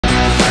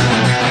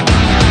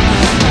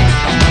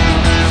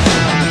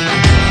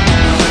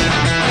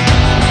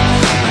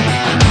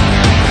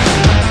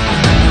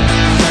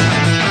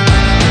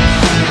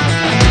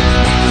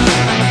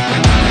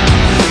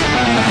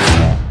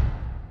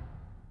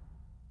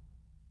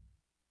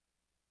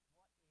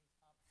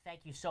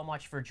Thank you so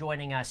much for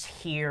joining us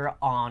here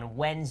on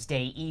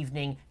Wednesday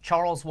evening.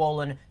 Charles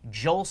Wollin,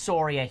 Joel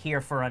Soria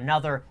here for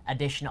another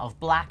edition of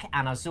Black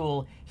and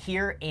Azul,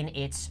 here in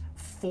its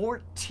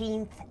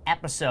 14th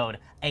episode,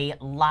 a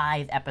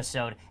live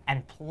episode,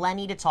 and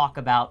plenty to talk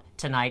about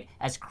tonight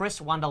as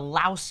Chris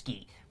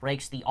Wondolowski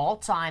breaks the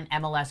all-time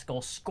MLS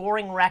goal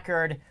scoring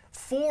record.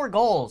 4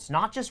 goals,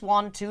 not just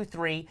 1, 2,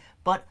 3,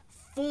 but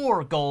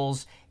 4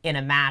 goals in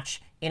a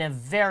match in a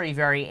very,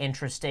 very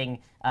interesting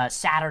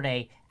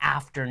Saturday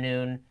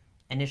afternoon.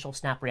 Initial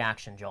snap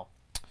reaction, Joel.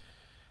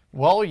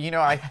 Well,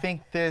 I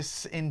think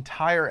this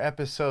entire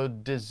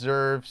episode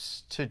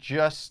deserves to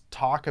just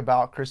talk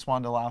about Chris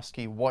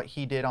Wondolowski. What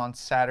he did on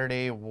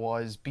Saturday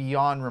was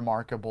beyond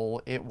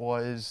remarkable. It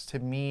was, to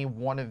me,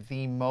 one of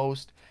the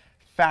most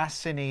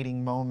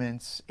fascinating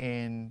moments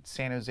in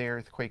San Jose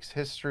Earthquakes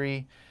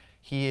history.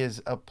 He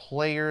is a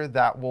player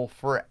that will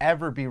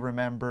forever be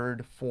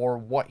remembered for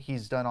what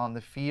he's done on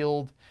the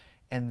field,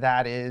 and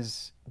that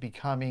is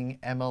becoming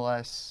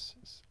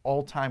MLS's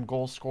all-time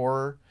goal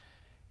scorer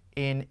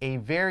in a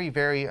very,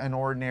 very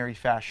unordinary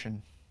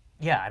fashion.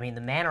 Yeah, I mean,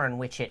 the manner in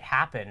which it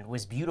happened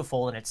was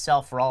beautiful in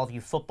itself for all of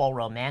you football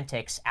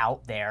romantics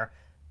out there.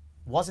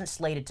 Wasn't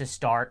slated to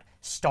start,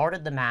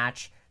 started the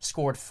match,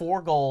 scored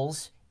 4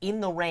 goals in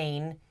the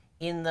rain,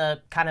 in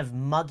the kind of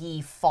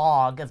muggy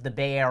fog of the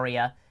Bay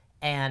Area,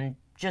 and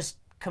just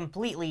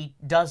completely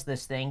does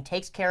this thing,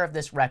 takes care of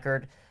this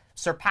record,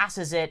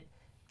 surpasses it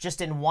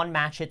just in one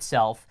match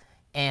itself,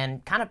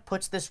 and kind of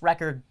puts this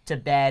record to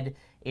bed.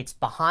 It's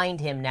behind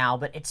him now,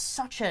 but it's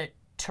such a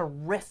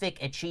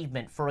terrific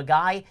achievement for a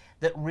guy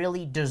that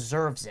really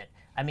deserves it.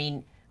 I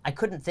mean, I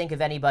couldn't think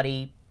of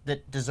anybody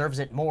that deserves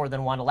it more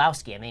than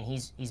Wondolowski. I mean,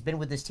 he's been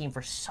with this team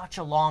for such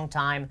a long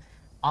time.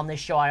 On this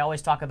show, I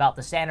always talk about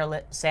the San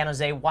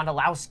Jose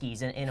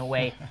Wondolowskis in a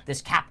way,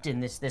 this captain,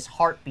 this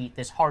heartbeat,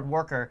 this hard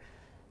worker.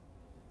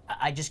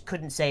 I just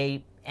couldn't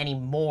say any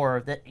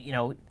more that,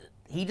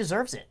 he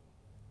deserves it.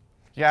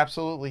 Yeah,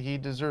 absolutely. He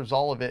deserves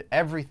all of it.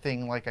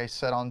 Everything, like I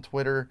said on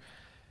Twitter,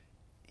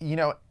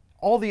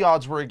 all the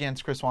odds were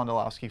against Chris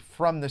Wondolowski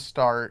from the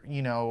start,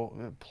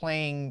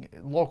 playing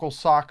local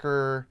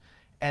soccer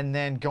and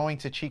then going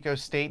to Chico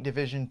State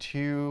Division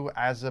II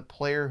as a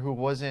player who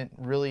wasn't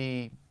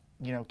really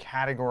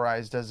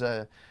categorized as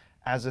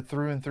a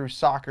through and through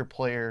soccer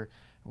player.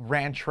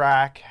 Ran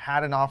track,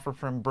 had an offer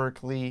from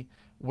Berkeley,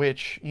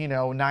 which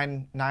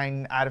 9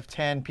 out of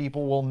 10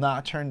 people will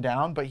not turn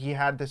down, but he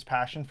had this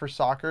passion for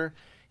soccer.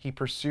 He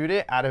pursued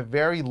it at a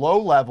very low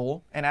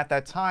level, and at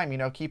that time,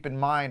 keep in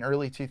mind,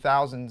 early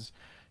 2000s,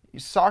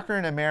 soccer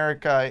in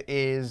America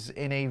is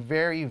in a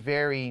very,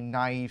 very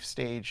naive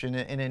stage, in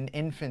an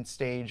infant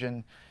stage,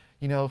 and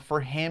for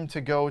him to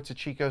go to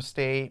Chico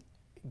State,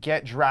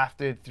 get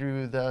drafted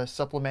through the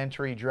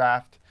supplementary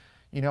draft,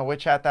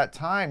 which at that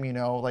time,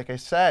 like I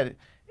said,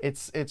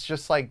 it's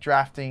just like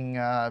drafting,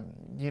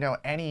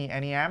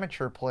 any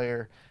amateur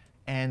player,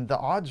 and the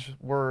odds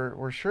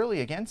were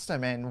surely against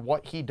him. And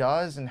what he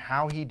does and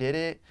how he did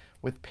it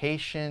with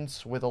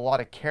patience, with a lot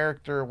of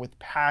character, with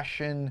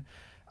passion,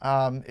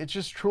 it's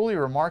just truly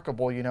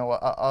remarkable.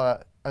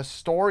 A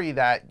story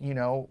that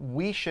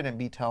we shouldn't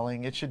be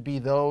telling. It should be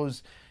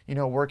those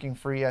working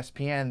for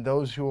ESPN,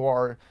 those who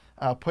are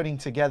putting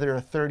together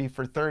a 30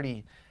 for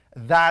 30.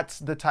 That's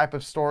the type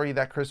of story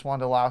that Chris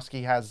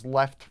Wondolowski has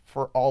left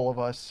for all of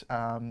us,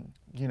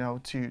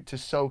 to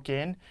soak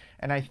in.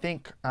 And I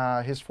think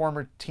his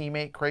former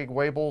teammate Craig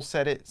Wable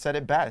said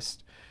it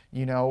best.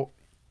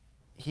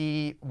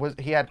 He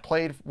had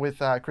played with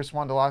Chris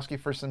Wondolowski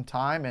for some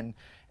time,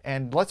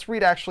 and let's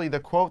read actually the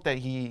quote that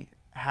he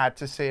had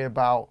to say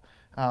about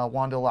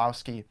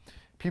Wondolowski.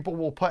 People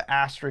will put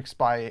asterisks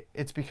by it.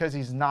 It's because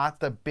he's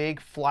not the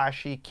big,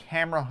 flashy,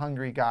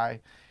 camera-hungry guy.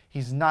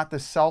 He's not the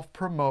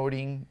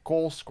self-promoting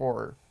goal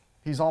scorer.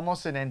 He's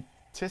almost an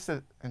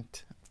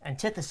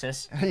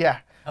Antithesis. Yeah,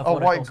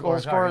 of what goal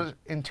scorer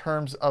in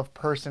terms of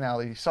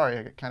personality. Sorry,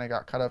 I kind of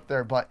got cut up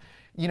there, but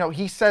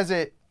he says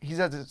it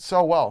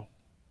so well.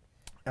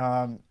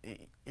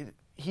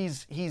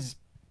 He's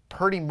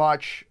pretty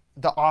much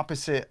the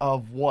opposite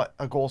of what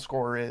a goal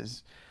scorer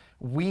is.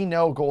 We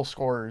know goal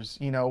scorers.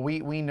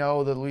 We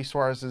know the Luis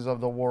Suarez's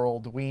of the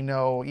world. We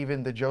know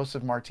even the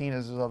Joseph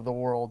Martinez's of the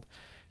world.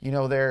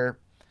 They're,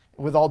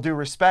 with all due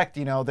respect,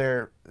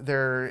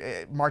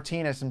 they're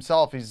Martinez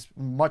himself. He's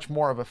much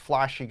more of a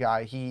flashy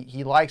guy.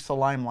 He likes the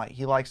limelight.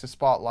 He likes the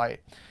spotlight.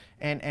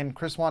 And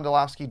Chris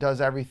Wondolowski does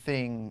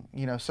everything,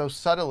 so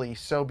subtly,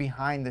 so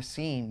behind the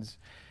scenes.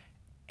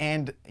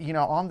 And,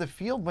 on the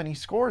field when he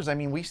scores, I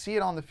mean, we see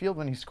it on the field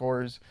when he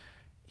scores.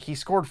 He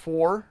scored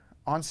 4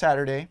 on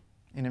Saturday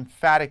in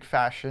emphatic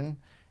fashion,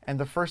 and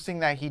the first thing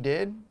that he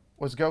did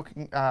was go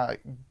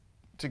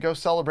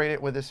celebrate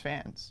it with his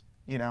fans,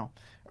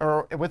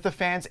 or with the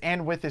fans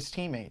and with his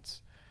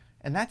teammates.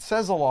 And that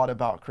says a lot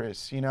about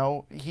Chris. He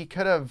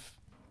could have,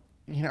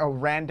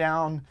 ran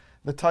down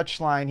the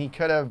touchline. He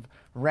could have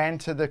ran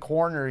to the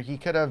corner. He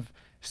could have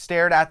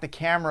stared at the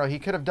camera. He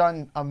could have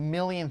done a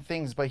million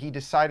things, but he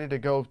decided to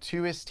go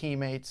to his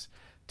teammates,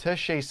 to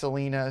Shea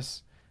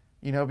Salinas,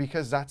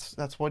 because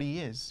that's what he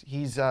is.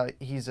 He's a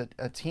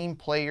team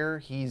player.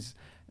 He's,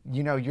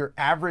 your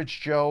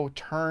average Joe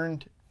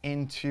turned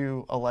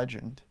into a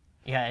legend.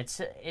 Yeah, it's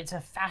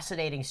a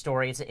fascinating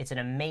story. It's an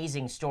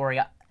amazing story.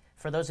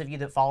 For those of you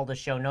that follow the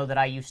show know that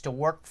I used to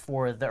work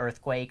for the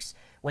Earthquakes.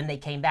 When they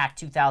came back,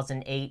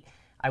 2008,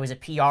 I was a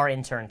PR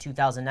intern.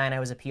 2009, I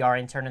was a PR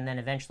intern, and then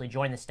eventually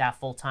joined the staff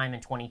full-time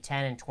in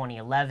 2010 and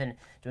 2011,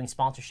 doing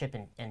sponsorship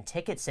and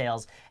ticket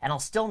sales. And I'll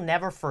still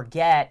never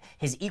forget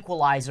his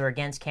equalizer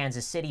against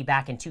Kansas City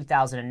back in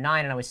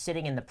 2009, and I was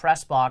sitting in the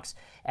press box,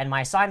 and my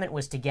assignment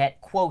was to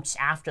get quotes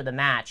after the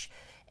match.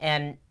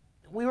 And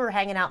we were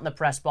hanging out in the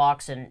press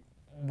box, and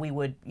we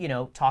would,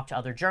 talk to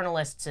other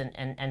journalists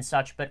and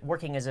such, but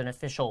working as an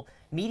official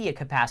media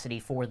capacity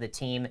for the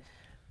team.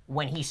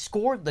 When he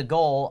scored the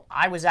goal,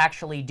 I was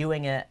actually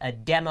doing a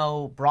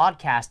demo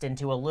broadcast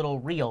into a little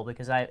reel,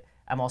 because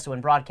I'm also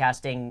in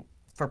broadcasting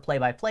for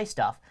play-by-play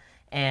stuff.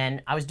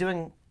 And I was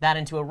doing that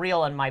into a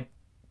reel, and my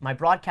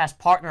broadcast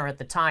partner at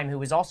the time, who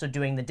was also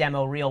doing the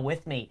demo reel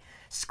with me,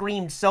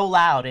 screamed so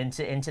loud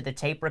into the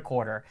tape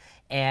recorder.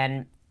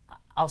 And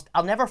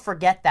I'll never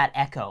forget that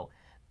echo.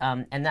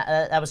 And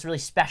that was really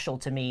special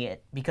to me,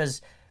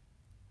 because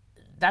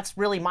that's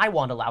really my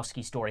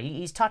Wondolowski story.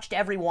 He's touched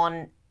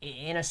everyone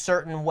in a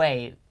certain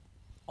way.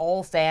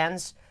 All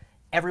fans,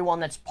 everyone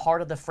that's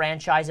part of the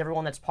franchise,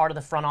 everyone that's part of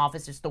the front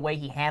office. It's the way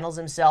he handles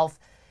himself,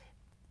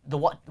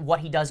 what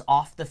he does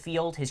off the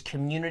field, his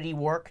community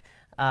work.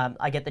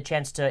 I get the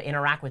chance to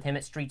interact with him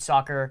at Street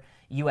Soccer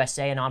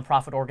USA, a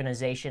nonprofit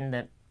organization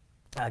that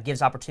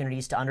gives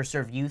opportunities to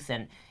underserved youth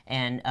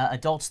and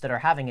adults that are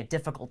having a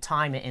difficult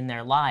time in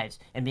their lives,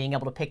 and being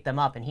able to pick them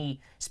up. And he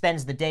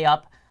spends the day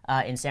up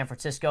in San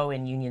Francisco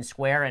in Union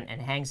Square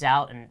and hangs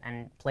out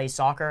and plays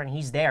soccer, and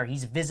he's there.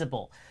 He's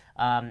visible.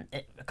 A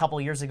couple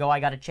of years ago, I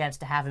got a chance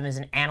to have him as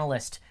an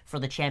analyst for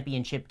the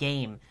championship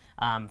game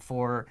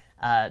for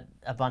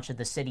a bunch of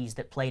the cities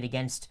that played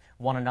against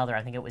one another.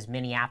 I think it was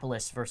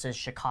Minneapolis versus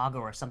Chicago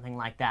or something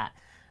like that.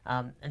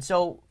 And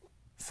so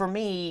for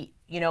me,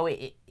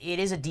 it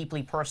is a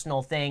deeply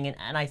personal thing,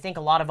 and I think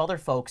a lot of other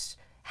folks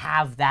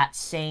have that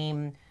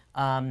same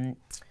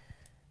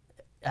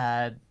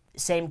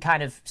same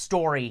kind of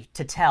story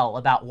to tell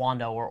about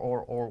Wondo,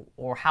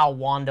 or how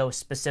Wondo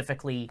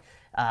specifically,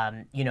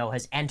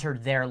 has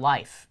entered their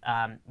life.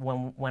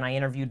 When I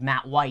interviewed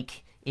Matt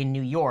Wyke in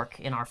New York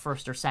in our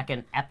first or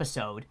second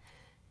episode,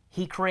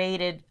 he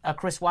created a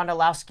Chris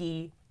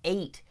Wondolowski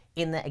 8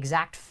 in the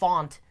exact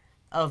font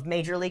of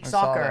Major League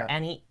Soccer,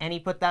 and he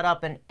put that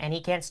up, and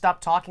he can't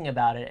stop talking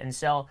about it. And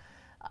so,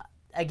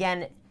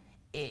 again,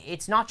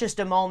 it's not just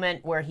a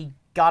moment where he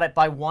got it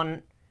by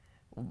one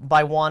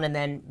and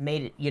then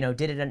made it,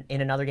 did it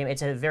in another game.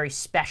 It's a very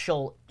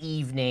special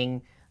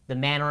evening. The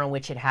manner in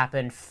which it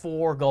happened,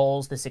 4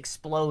 goals, this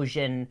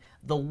explosion,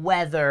 the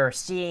weather,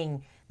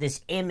 seeing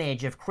this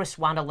image of Chris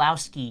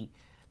Wondolowski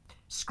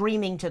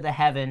screaming to the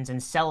heavens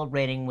and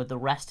celebrating with the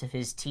rest of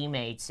his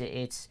teammates.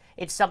 It's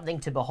something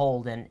to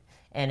behold, and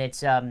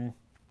it's,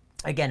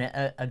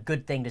 again, a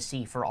good thing to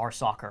see for our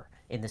soccer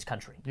in this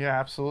country. Yeah,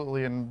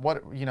 absolutely. And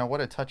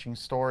what a touching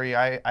story.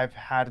 I've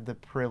had the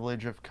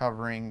privilege of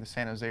covering the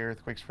San Jose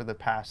Earthquakes for the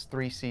past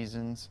 3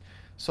 seasons.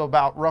 So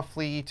about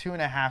roughly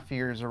 2.5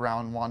 years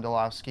around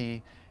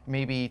Wondolowski,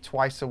 maybe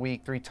twice a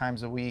week, 3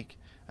 times a week,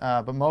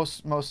 but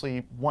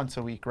mostly once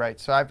a week, right?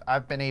 So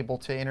I've been able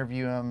to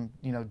interview him,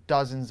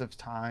 dozens of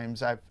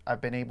times.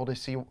 I've been able to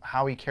see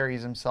how he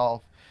carries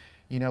himself,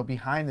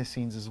 behind the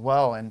scenes as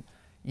well. And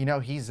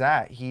he's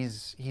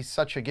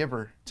such a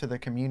giver to the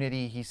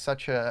community. He's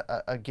such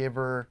a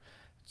giver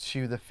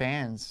to the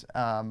fans.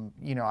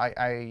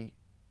 I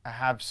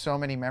have so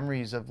many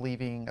memories of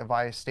leaving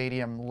Avaya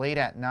Stadium late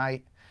at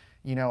night,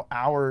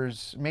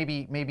 hours,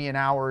 maybe an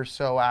hour or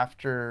so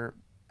after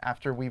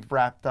we've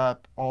wrapped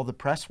up all the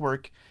press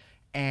work,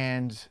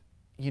 and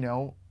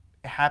it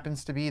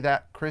happens to be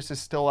that Chris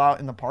is still out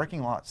in the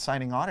parking lot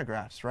signing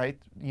autographs, right?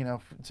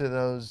 To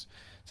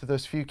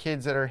those few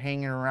kids that are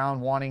hanging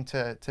around wanting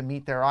to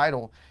meet their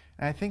idol.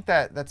 And I think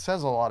that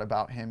says a lot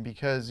about him,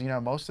 because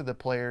most of the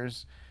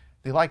players,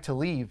 they like to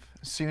leave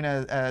as soon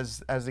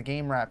as the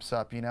game wraps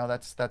up.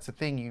 That's the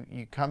thing.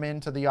 You come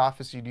into the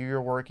office, you do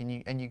your work,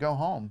 and you go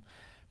home.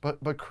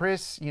 But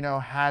Chris,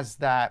 has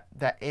that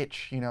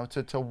itch,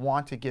 to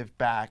want to give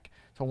back,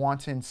 to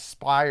want to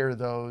inspire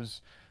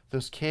those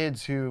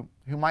kids who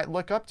might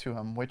look up to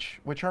him, which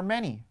are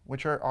many,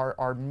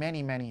 are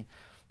many.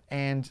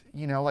 And,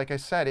 like I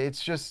said,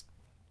 it's just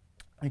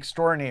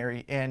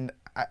extraordinary. And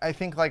I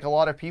think, like a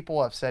lot of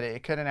people have said,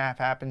 it couldn't have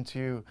happened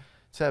to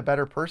a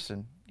better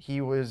person. He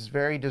was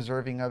very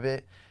deserving of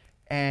it.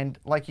 And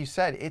like you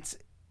said,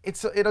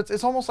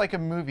 it's almost like a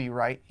movie,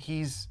 right?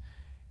 He's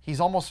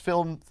almost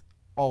filmed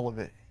all of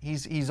it.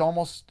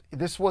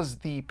 This was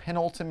the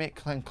penultimate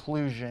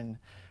conclusion.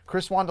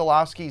 Chris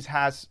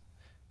Wondolowski's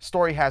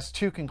story has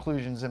 2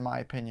 conclusions, in my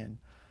opinion.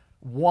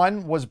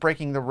 One was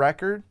breaking the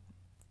record,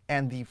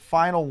 and the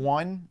final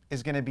one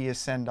is going to be a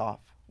send-off,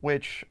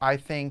 which I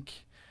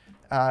think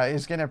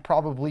is going to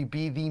probably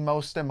be the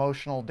most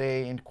emotional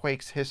day in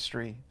Quakes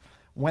history,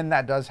 when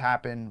that does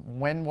happen.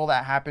 When will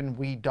that happen?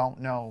 We don't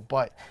know.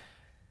 But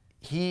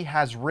he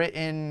has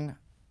written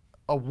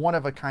a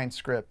one-of-a-kind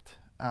script,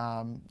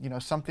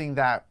 something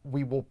that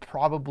we will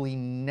probably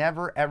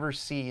never, ever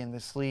see in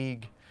this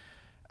league.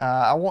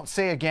 I won't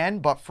say again,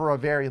 but for a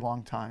very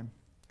long time.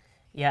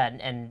 Yeah,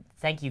 and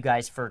thank you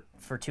guys for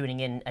tuning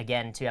in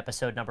again to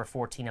episode number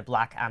 14 of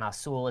Black and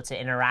Azul. It's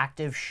an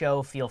interactive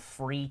show. Feel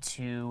free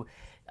to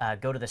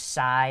go to the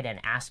side and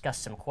ask us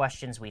some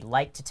questions. We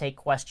like to take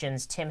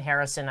questions. Tim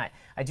Harrison,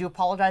 I do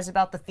apologize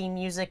about the theme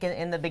music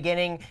in the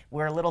beginning.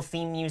 We're a little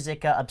theme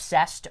music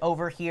obsessed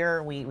over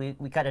here. We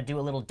got to do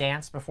a little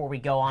dance before we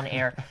go on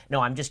air.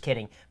 No, I'm just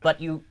kidding. But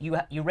you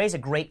raise a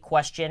great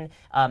question,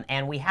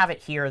 and we have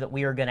it here that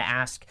we are going to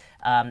ask,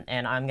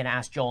 and I'm going to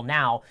ask Joel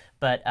now.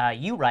 But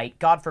you write,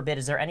 God forbid,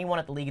 is there anyone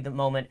at the league at the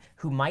moment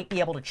who might be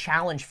able to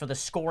challenge for the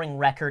scoring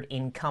record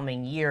in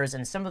coming years?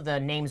 And some of the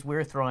names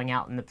we're throwing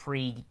out in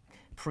the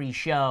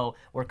pre-show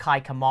were Kai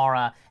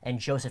Kamara and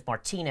Joseph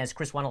Martinez.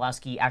 Chris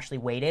Wondolowski actually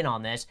weighed in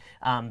on this,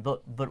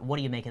 but what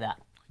do you make of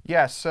that?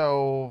 Yeah,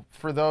 so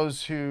for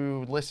those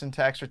who listen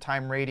to Extra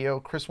Time Radio,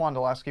 Chris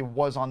Wondolowski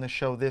was on the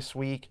show this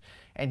week,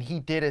 and he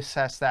did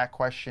assess that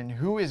question.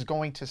 Who is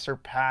going to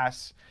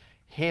surpass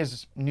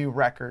his new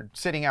record,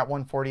 sitting at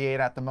 148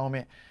 at the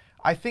moment?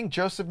 I think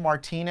Joseph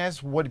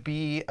Martinez would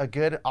be a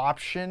good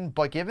option,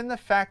 but given the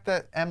fact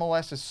that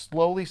MLS is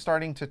slowly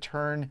starting to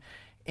turn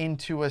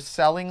into a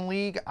selling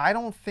league, I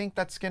don't think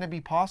that's going to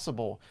be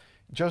possible.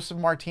 Joseph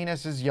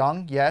Martinez is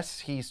young.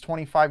 Yes, he's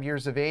 25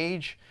 years of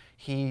age.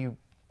 He,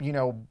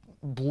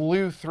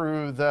 blew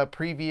through the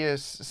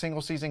previous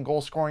single season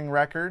goal scoring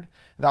record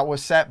that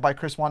was set by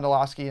Chris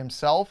Wondolowski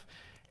himself.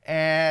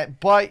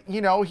 But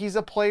he's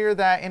a player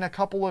that in a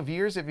couple of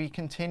years, if he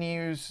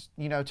continues,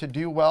 to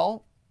do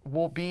well,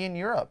 will be in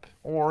Europe,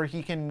 or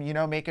he can,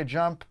 make a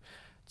jump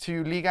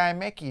to Liga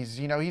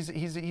MX.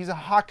 He's a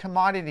hot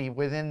commodity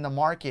within the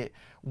market.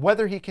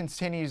 Whether he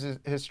continues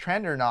his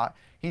trend or not,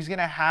 he's going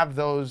to have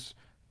those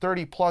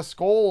 30-plus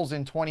goals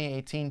in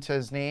 2018 to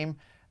his name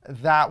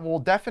that will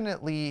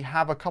definitely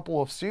have a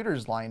couple of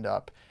suitors lined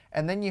up.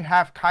 And then you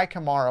have Kai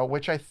Kamara,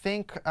 which I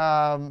think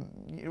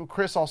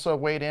Chris also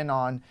weighed in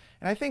on.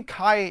 And I think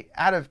Kai,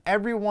 out of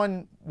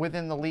everyone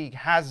within the league,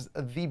 has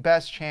the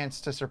best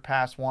chance to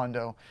surpass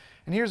Wondo.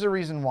 And here's the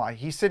reason why.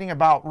 He's sitting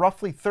about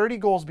roughly 30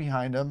 goals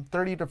behind him,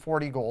 30 to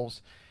 40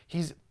 goals.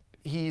 He's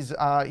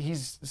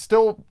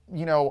still,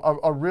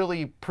 a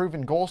really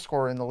proven goal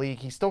scorer in the league.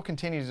 He still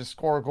continues to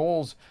score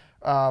goals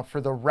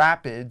for the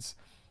Rapids.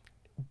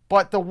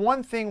 But the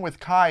one thing with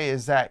Kai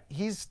is that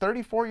he's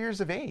 34 years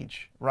of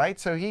age, right?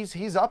 So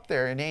he's up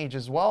there in age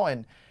as well.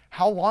 And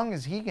how long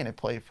is he going to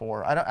play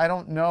for? I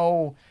don't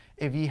know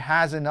if he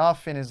has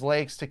enough in his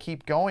legs to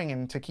keep going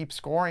and to keep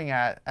scoring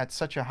at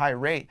such a high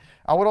rate.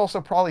 I would also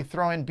probably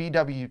throw in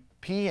BWP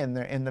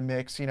in the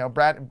mix.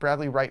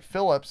 Bradley Wright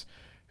Phillips,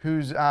 who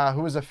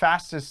was the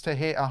fastest to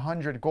hit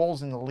 100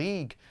 goals in the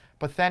league.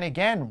 But then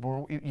again,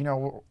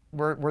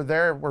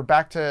 we're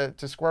back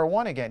to square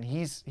one again.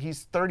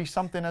 He's 30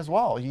 something as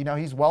well.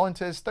 He's well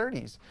into his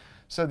 30s.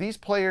 So these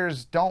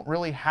players don't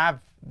really have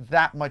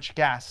that much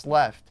gas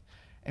left.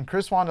 And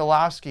Chris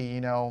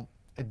Wondolowski,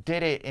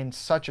 did it in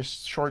such a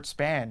short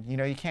span.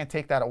 You can't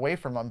take that away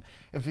from him.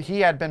 If he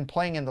had been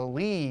playing in the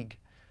league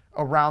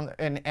around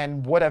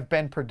and would have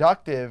been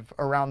productive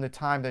around the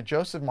time that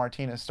Joseph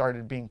Martinez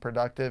started being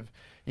productive,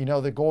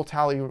 the goal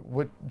tally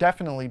would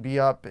definitely be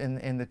up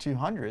in the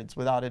 200s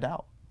without a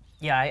doubt.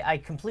 Yeah, I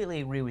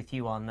completely agree with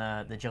you on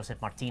the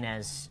Joseph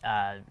Martinez,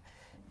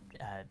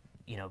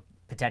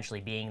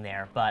 potentially being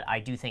there. But I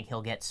do think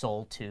he'll get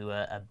sold to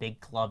a big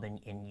club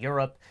in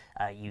Europe.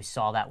 You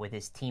saw that with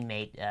his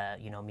teammate,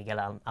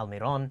 Miguel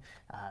Almiron,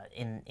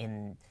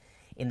 in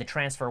the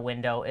transfer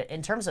window.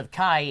 In terms of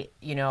Kai,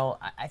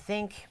 I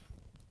think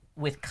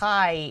with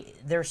Kai,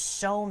 there's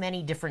so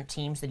many different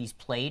teams that he's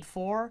played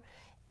for.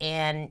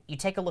 And you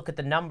take a look at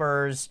the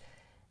numbers,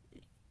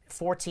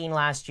 14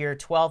 last year,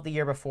 12 the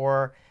year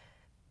before,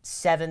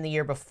 7 the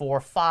year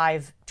before,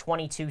 5,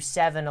 22,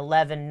 7,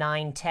 11,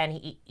 9,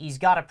 10. He's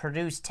got to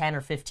produce 10 or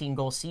 15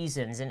 goal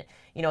seasons. And,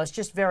 it's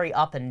just very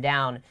up and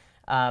down.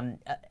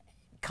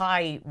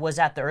 Kai was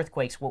at the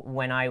Earthquakes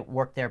when I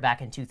worked there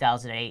back in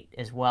 2008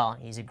 as well.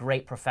 He's a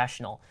great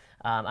professional.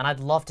 And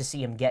I'd love to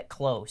see him get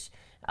close.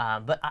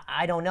 But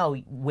I don't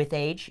know. With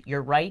age,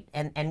 you're right.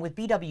 And with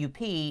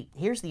BWP,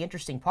 here's the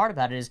interesting part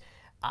about it is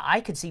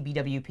I could see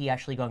BWP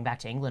actually going back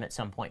to England at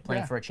some point,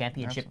 playing for a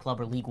championship club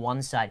or League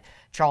One side.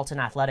 Charlton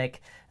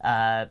Athletic,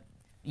 they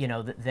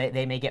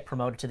may get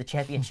promoted to the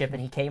championship,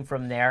 and he came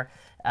from there.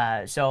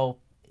 So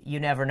you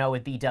never know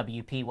with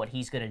BWP what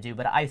he's going to do.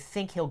 But I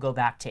think he'll go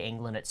back to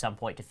England at some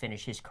point to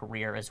finish his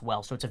career as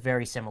well. So it's a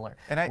very similar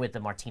with the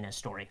Martinez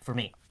story for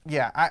me.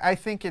 Yeah, I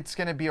think it's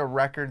going to be a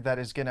record that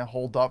is going to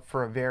hold up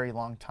for a very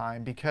long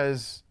time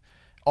because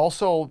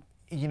also,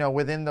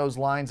 within those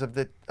lines of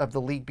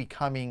the league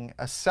becoming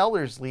a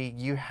sellers league,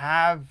 you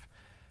have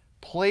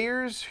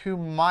players who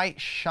might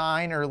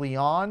shine early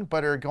on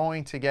but are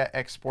going to get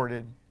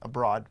exported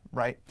abroad,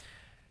 right?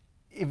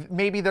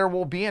 maybe there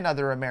will be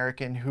another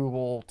American who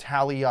will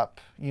tally up,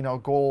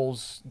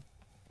 goals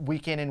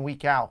week in and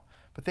week out,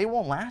 but they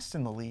won't last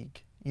in the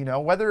league.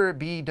 Whether it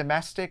be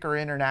domestic or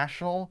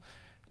international,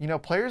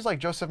 players like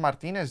Josef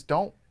Martinez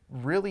don't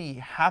really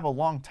have a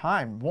long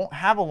time, won't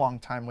have a long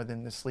time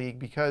within this league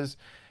because,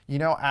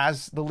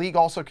 as the league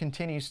also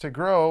continues to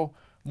grow,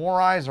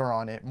 more eyes are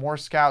on it, more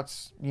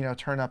scouts,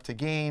 turn up to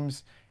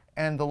games,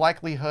 and the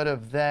likelihood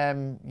of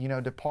them,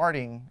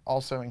 departing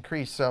also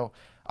increase. So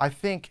I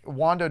think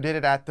Wondo did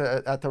it at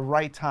the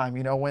right time,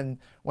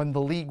 when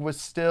the league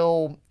was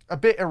still a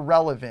bit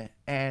irrelevant,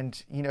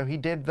 and he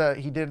did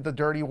the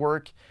dirty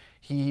work.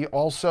 He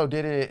also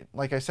did it,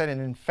 like I said,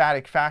 in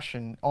emphatic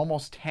fashion.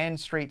 Almost 9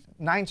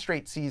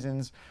 straight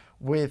seasons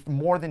with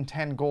more than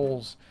 10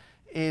 goals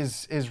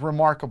is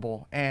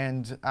remarkable,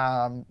 and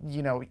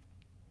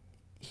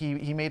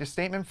he made a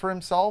statement for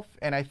himself,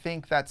 and I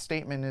think that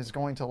statement is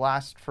going to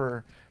last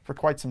for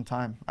quite some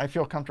time. I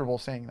feel comfortable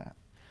saying that.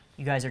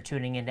 You guys are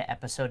tuning into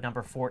episode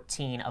number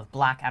 14 of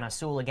Black and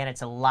Azul. Again,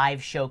 it's a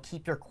live show.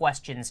 Keep your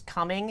questions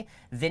coming.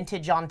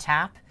 Vintage on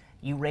tap.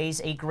 You raise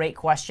a great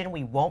question.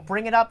 We won't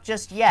bring it up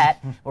just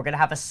yet. We're going to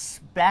have a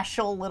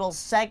special little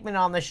segment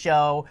on the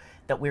show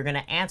that we're going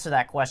to answer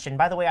that question.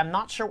 By the way, I'm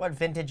not sure what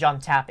Vintage on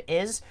Tap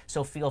is,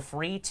 so feel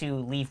free to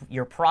leave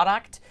your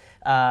product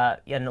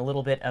and a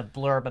little bit of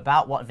blurb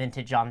about what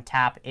Vintage on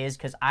Tap is,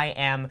 because I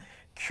am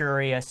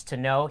curious to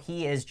know.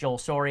 He is Joel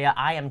Soria.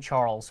 I am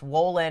Charles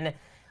Wollin.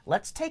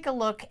 Let's take a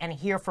look and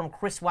hear from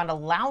Chris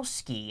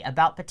Wondolowski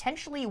about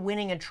potentially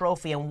winning a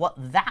trophy and what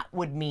that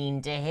would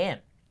mean to him.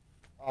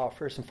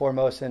 First and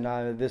foremost, and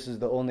this is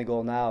the only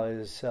goal now,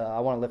 is I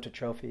want to lift a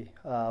trophy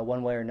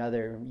one way or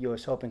another.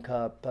 U.S. Open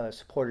Cup,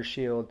 Supporter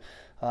Shield,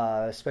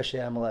 especially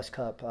MLS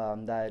Cup.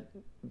 That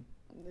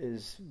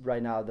is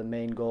right now the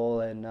main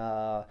goal, and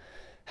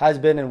has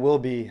been and will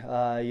be.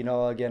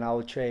 Again, I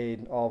would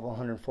trade all of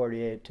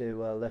 148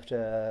 to lift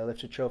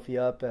a trophy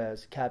up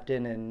as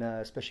captain, and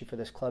especially for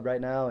this club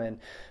right now and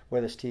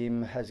where this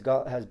team has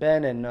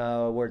been and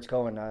where it's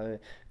going. I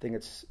think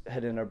it's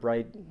headed in a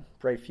bright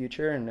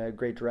future and a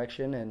great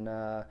direction,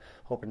 and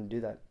hoping to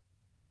do that.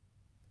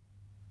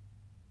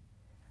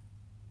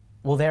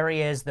 Well, there he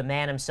is, the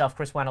man himself,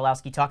 Chris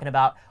Wondolowski, talking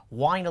about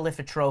wanting to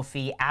lift a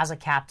trophy as a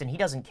captain. He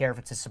doesn't care if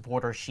it's a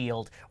Supporter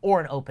Shield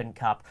or an Open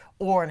Cup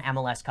or an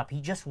MLS Cup. He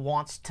just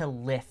wants to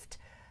lift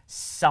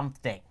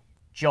something.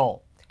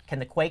 Joel, can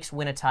the Quakes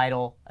win a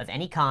title of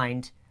any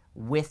kind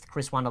with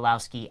Chris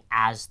Wondolowski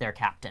as their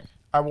captain?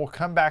 I will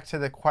come back to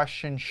the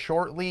question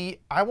shortly.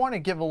 I want to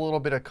give a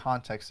little bit of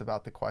context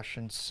about the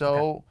question. So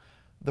okay.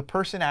 The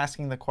person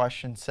asking the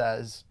question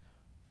says,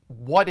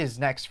 what is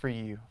next for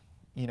you?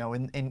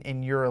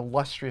 In your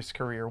illustrious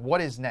career,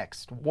 what is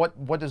next?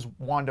 What does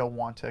Wondo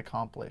want to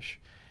accomplish?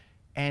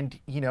 And,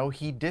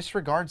 he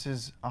disregards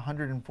his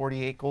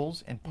 148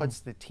 goals and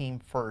puts the team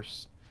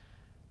first.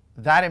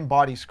 That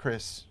embodies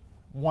Chris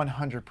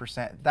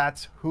 100%.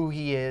 That's who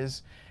he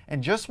is.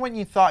 And just when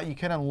you thought you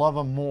couldn't love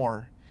him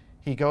more,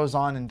 he goes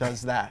on and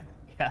does that.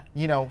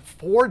 Yeah.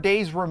 4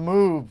 days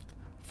removed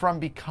from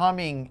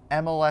becoming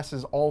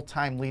MLS's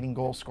all-time leading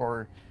goal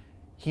scorer,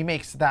 he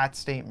makes that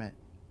statement.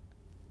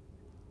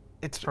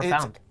 It's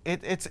profound.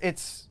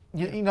 It's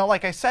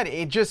like I said,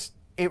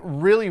 it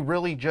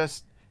really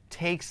just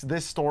takes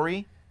this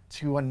story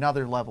to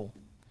another level.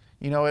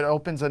 It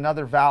opens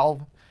another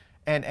valve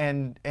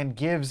and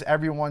gives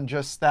everyone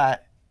just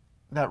that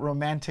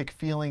romantic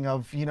feeling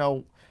of,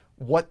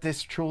 what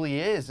this truly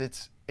is.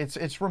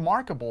 It's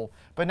remarkable.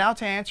 But now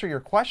to answer your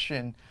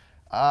question,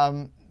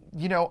 I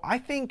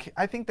think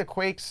the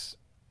Quakes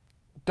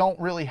don't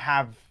really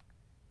have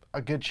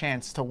a good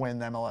chance to win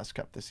the MLS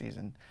Cup this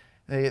season.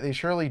 They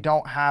surely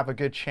don't have a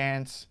good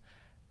chance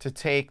to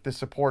take the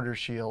Supporter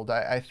Shield.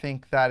 I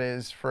think that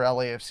is for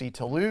LAFC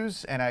to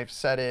lose, and I've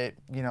said it,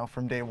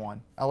 from day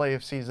one.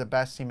 LAFC is the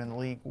best team in the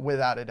league,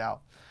 without a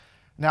doubt.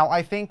 Now,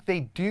 I think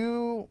they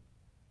do,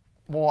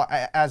 well,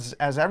 as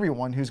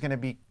everyone who's going to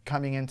be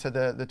coming into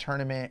the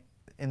tournament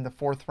in the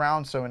 4th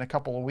round, so in a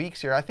couple of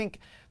weeks here, I think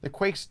the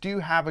Quakes do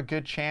have a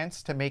good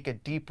chance to make a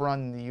deep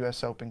run in the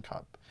U.S. Open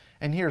Cup.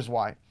 And here's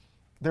why.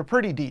 They're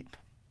pretty deep.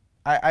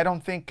 I don't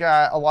think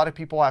a lot of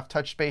people have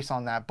touched base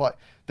on that, but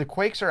the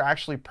Quakes are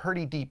actually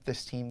pretty deep,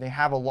 this team. They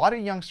have a lot of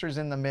youngsters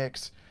in the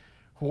mix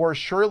who are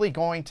surely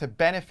going to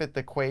benefit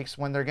the Quakes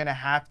when they're going to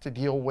have to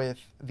deal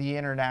with the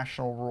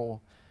international rule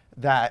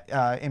that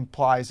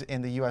implies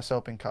in the U.S.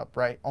 Open Cup,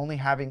 right? Only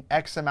having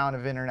X amount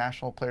of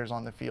international players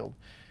on the field.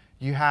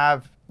 You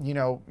have,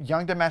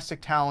 young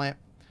domestic talent,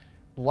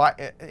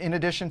 in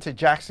addition to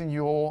Jackson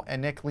Ewell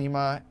and Nick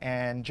Lima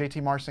and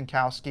JT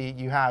Marcinkowski,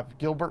 you have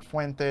Gilbert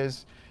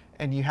Fuentes,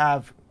 and you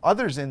have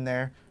others in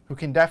there who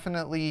can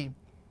definitely,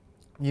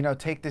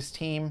 take this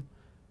team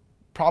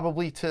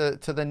probably to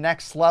the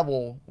next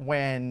level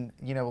when,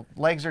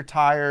 legs are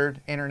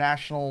tired,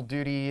 international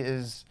duty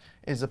is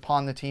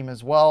upon the team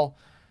as well.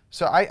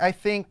 So I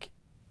think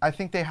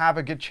they have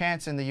a good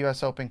chance in the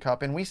U.S. Open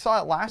Cup, and we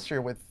saw it last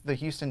year with the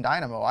Houston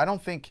Dynamo. I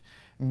don't think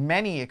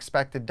many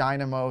expected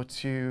Dynamo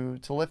to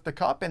lift the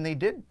cup, and they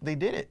did. They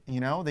did it.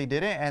 They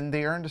did it, and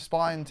they earned a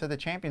spot into the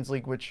Champions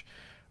League, which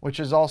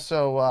is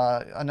also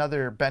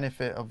another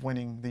benefit of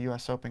winning the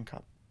U.S. Open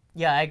Cup.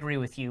 Yeah, I agree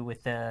with you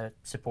with the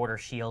Supporter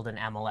Shield and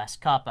MLS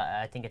Cup.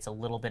 I think it's a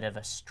little bit of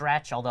a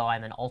stretch, although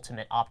I'm an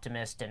ultimate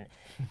optimist, and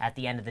at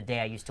the end of the day,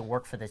 I used to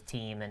work for the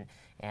team,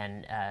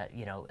 and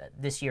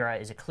this year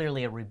is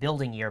clearly a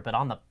rebuilding year, but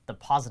on the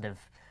positive,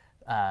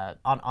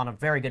 on a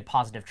very good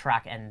positive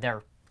track, and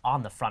they're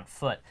on the front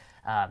foot,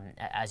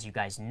 as you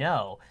guys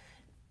know.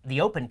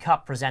 The Open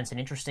Cup presents an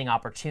interesting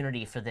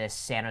opportunity for this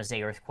San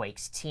Jose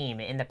Earthquakes team.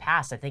 In the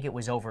past, I think it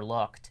was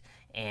overlooked,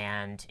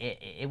 and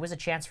it was a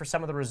chance for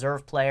some of the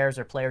reserve players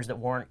or players that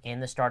weren't in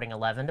the starting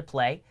 11 to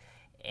play,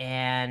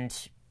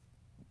 and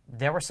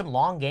there were some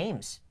long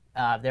games.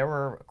 There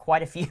were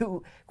quite a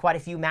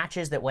few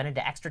matches that went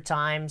into extra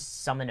time,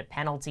 some into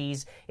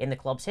penalties in the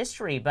club's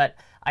history, but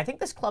I think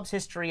this club's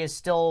history is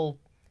still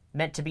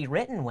meant to be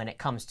written when it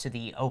comes to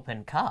the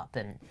Open Cup.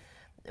 And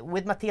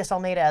with Matias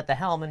Almeida at the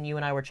helm, and you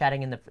and I were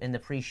chatting in the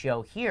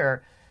pre-show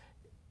here,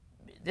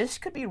 this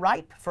could be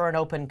ripe for an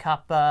Open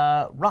Cup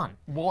run.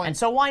 And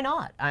so why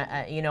not?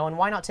 And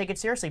why not take it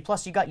seriously?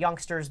 Plus, you got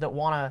youngsters that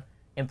want to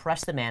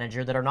impress the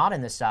manager that are not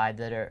in the side,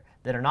 that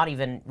are not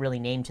even really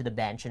named to the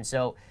bench. And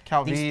so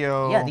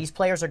these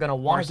players are going to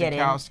want to get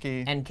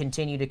in and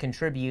continue to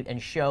contribute and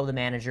show the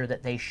manager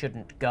that they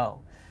shouldn't go.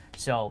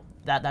 So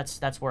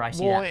that's where I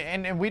see that.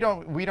 And we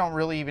don't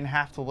really even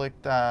have to look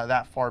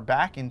that far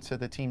back into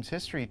the team's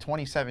history.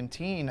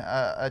 2017,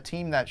 a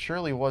team that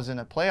surely wasn't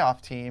a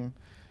playoff team,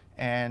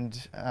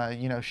 and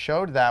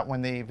showed that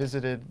when they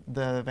visited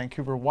the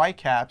Vancouver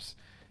Whitecaps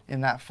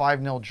in that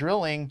 5-0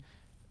 drilling,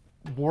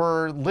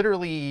 were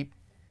literally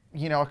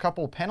a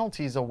couple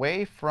penalties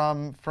away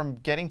from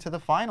getting to the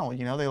final.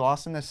 They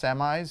lost in the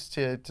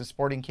semis to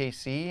Sporting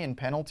KC in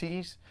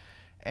penalties.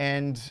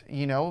 And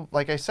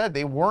like I said,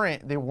 they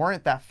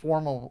weren't that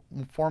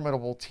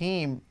formidable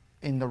team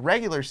in the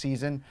regular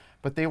season,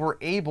 but they were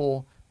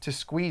able to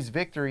squeeze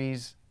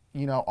victories,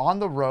 on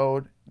the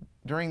road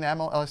during the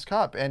MLS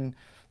Cup. And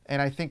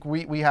I think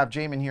we have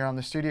Jamon here on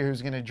the studio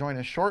who's going to join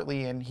us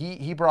shortly, and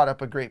he brought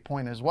up a great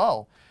point as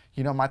well.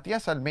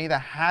 Matias Almeida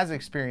has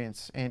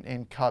experience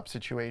in cup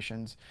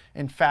situations.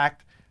 In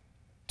fact,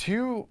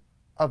 2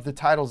 of the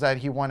titles that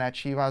he won at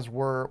Chivas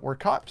were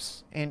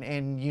cups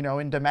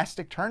in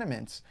domestic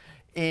tournaments,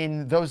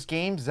 in those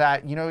games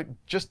that it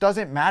just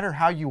doesn't matter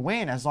how you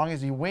win, as long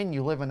as you win,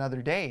 you live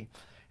another day.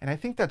 And I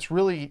think that's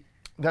really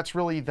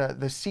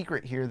the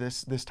secret here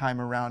this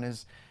time around.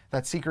 Is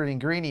that secret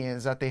ingredient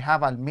is that they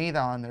have Almeida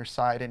on their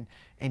side,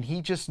 and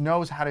he just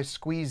knows how to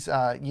squeeze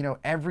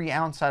every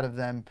ounce out of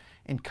them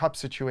in cup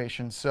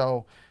situations.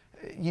 So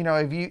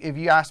if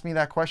you ask me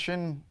that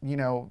question,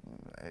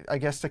 I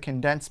guess to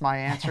condense my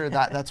answer,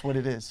 that's what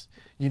it is.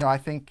 I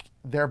think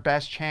their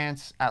best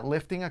chance at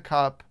lifting a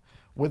cup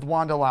with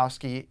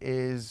Wondolowski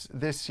is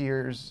this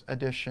year's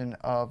edition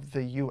of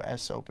the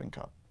U.S. Open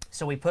Cup.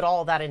 So we put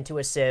all of that into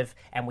a sieve,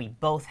 and we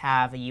both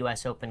have a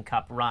U.S. Open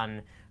Cup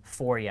run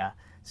for you.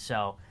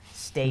 So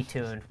stay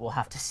tuned. We'll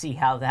have to see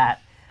how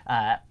that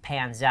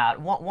pans out.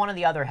 One of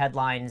the other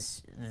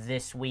headlines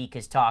this week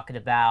is talking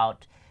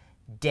about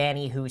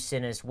Danny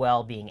Hoesen as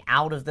well being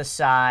out of the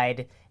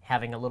side,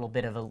 having a little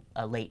bit of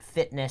a late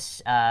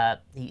fitness.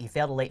 He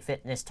failed a late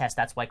fitness test.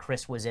 That's why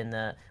Chris was in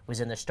the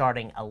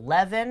starting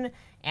 11.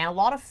 And a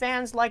lot of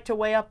fans like to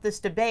weigh up this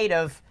debate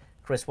of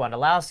Chris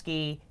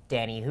Wondolowski,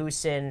 Danny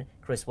Hoesen,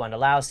 Chris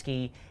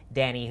Wondolowski,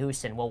 Danny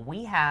Hoesen. Well,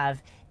 we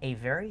have a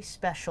very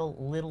special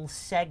little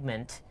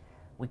segment.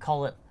 We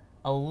call it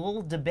a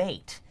little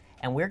debate.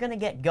 And we're going to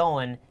get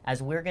going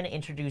as we're going to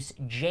introduce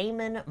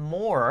Jamon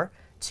Moore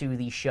to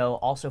the show,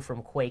 also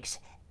from Quakes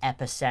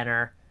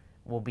Epicenter.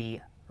 We'll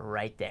be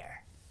right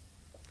there.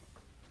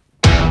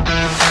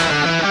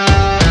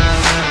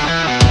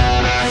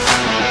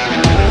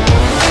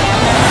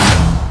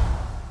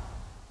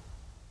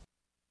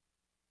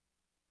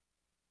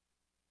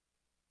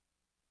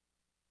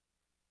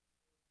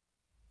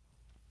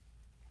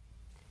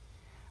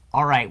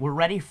 All right, we're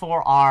ready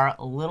for our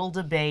little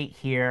debate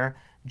here.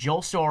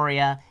 Joel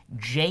Soria,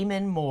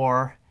 Jamon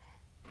Moore.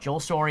 Joel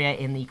Soria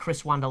in the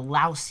Chris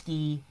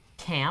Wondolowski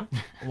camp.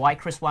 Why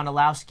Chris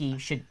Wondolowski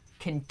should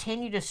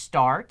continue to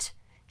start.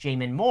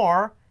 Jamon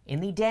Moore in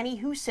the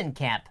Danny Hoesen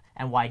camp,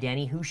 and why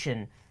Danny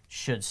Hoesen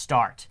should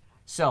start.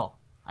 So,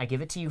 I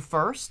give it to you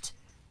first.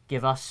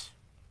 Give us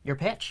your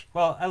pitch.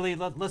 Well, Ali,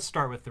 let's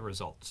start with the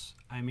results.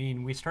 I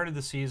mean, we started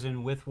the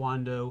season with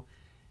Wondo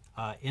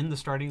in the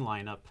starting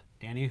lineup.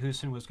 Danny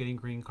Hoesen was getting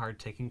green card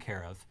taken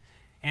care of.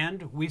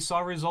 And we saw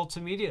results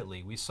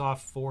immediately. We saw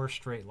 4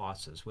 straight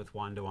losses with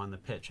Wondo on the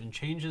pitch, and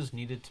changes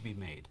needed to be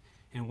made.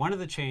 And one of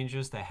the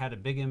changes that had a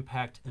big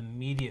impact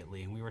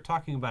immediately, and we were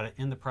talking about it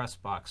in the press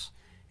box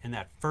in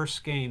that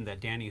first game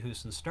that Danny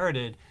Hoesen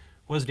started,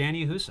 was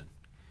Danny Hoesen.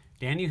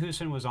 Danny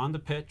Hoesen was on the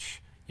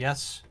pitch.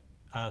 Yes,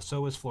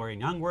 so was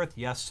Florian Youngworth.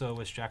 Yes, so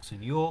was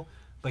Jackson Ewell.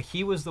 But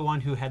he was the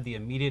one who had the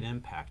immediate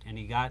impact, and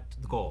he got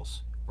the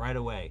goals right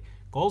away.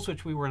 goals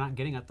which we were not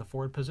getting at the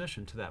forward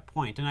position to that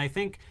point. And I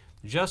think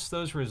just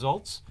those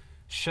results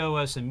show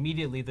us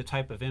immediately the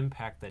type of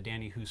impact that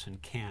Danny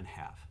Hoesen can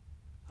have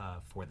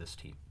for this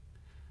team,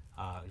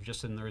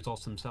 just in the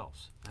results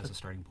themselves as a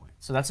starting point.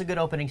 So that's a good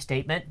opening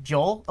statement.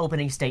 Joel,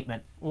 opening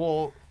statement.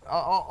 Well,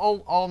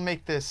 I'll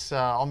make this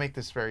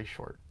very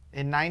short.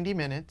 In 90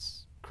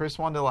 minutes, Chris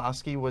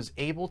Wondolowski was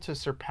able to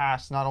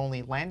surpass not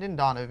only Landon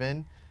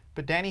Donovan,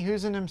 but Danny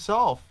Hoesen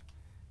himself,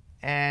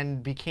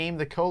 and became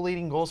the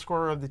co-leading goal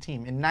scorer of the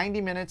team. In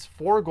 90 minutes,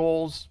 4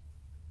 goals,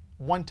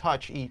 1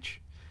 touch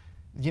each.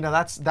 You know,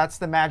 that's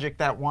the magic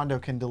that Wondo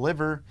can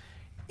deliver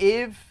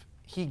if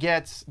he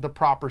gets the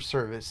proper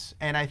service.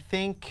 And I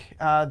think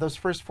those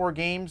first 4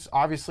 games,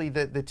 obviously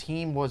the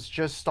team was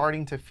just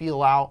starting to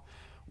feel out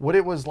what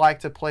it was like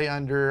to play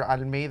under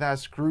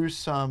Almeida's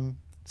gruesome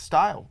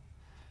style.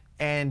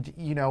 And,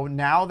 you know,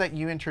 now that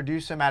you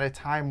introduce him at a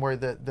time where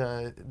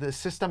the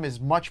system is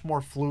much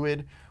more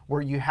fluid,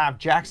 where you have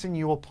Jackson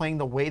Ewell playing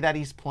the way that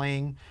he's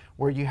playing,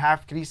 where you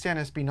have Cristian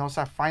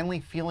Espinosa finally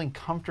feeling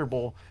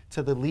comfortable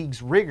to the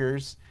league's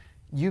rigors,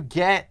 you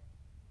get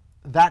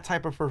that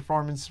type of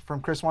performance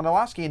from Chris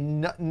Wondolowski,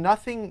 and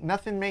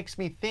nothing makes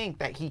me think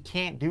that he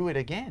can't do it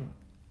again.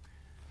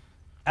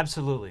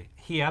 Absolutely.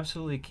 He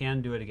absolutely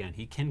can do it again.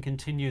 He can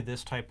continue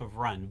this type of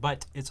run,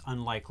 but it's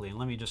unlikely, and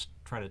let me just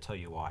try to tell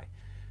you why.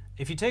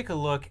 If you take a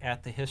look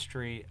at the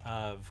history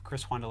of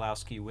Chris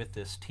Wondolowski with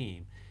this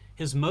team,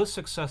 his most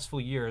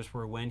successful years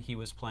were when he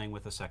was playing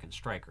with a second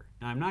striker.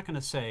 Now, I'm not going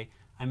to say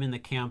I'm in the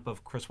camp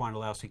of Chris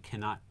Wondolowski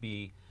cannot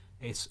be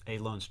a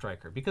lone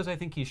striker, because I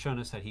think he's shown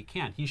us that he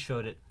can. He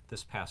showed it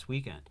this past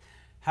weekend.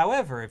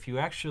 However, if you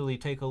actually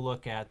take a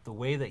look at the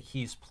way that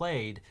he's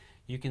played,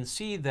 you can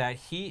see that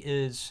he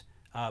is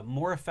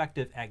more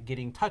effective at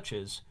getting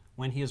touches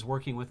when he is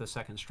working with a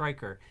second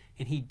striker,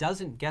 and he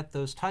doesn't get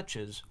those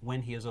touches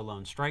when he is a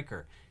lone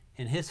striker.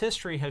 And his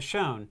history has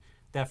shown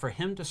that for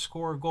him to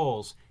score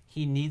goals,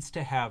 he needs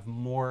to have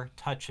more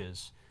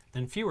touches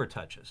than fewer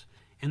touches.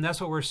 And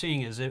that's what we're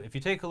seeing is if you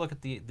take a look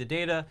at the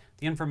data,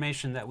 the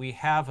information that we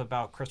have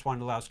about Chris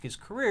Wondolowski's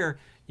career,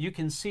 you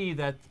can see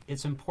that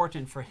it's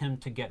important for him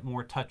to get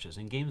more touches.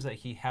 In games that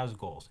he has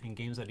goals, in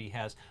games that he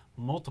has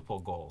multiple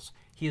goals,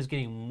 he is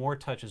getting more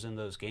touches in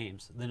those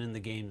games than in the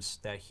games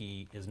that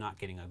he is not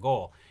getting a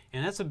goal.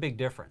 And that's a big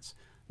difference.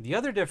 The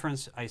other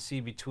difference I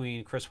see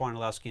between Chris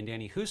Wondolowski and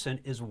Danny Hoesen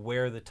is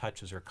where the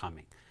touches are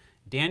coming.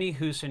 Danny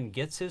Hoesen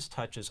gets his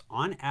touches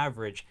on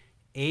average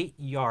 8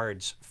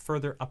 yards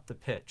further up the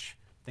pitch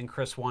than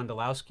Chris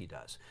Wondolowski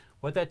does.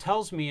 What that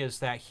tells me is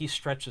that he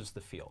stretches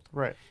the field.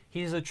 Right.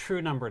 He's a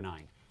true number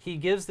 9. He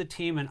gives the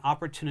team an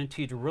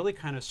opportunity to really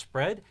kind of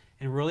spread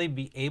and really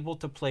be able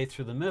to play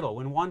through the middle.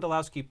 When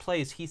Wondolowski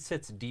plays, he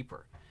sits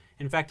deeper.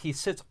 In fact, he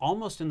sits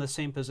almost in the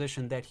same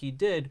position that he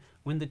did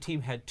when the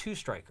team had 2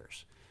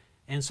 strikers.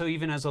 And so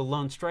even as a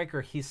lone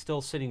striker, he's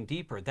still sitting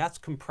deeper. That's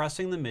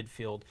compressing the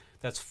midfield.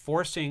 That's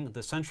forcing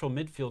the central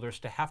midfielders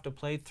to have to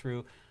play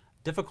through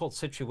difficult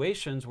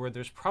situations where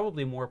there's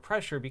probably more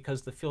pressure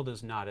because the field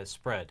is not as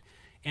spread.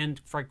 And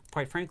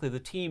quite frankly, the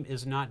team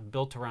is not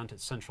built around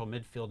its central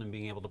midfield and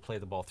being able to play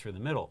the ball through the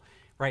middle.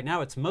 Right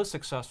now, it's most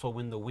successful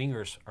when the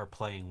wingers are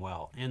playing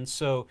well. And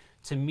so,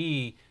 to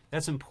me,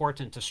 that's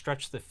important to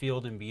stretch the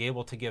field and be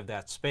able to give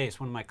that space.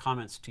 One of my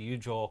comments to you,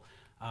 Joel,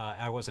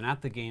 I wasn't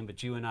at the game,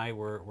 but you and I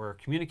were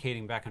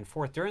communicating back and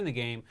forth during the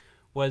game,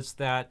 was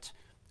that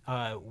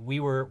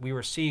we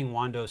were seeing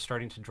Wondo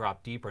starting to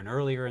drop deeper, and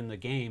earlier in the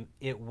game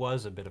it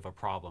was a bit of a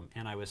problem,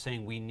 and I was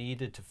saying we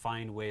needed to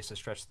find ways to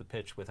stretch the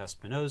pitch with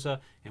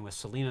Espinosa and with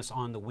Salinas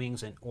on the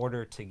wings in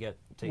order to get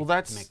to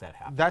make that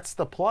happen. That's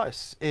the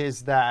plus,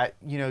 is that,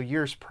 you know,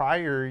 years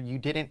prior you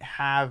didn't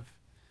have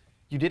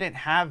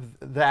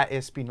that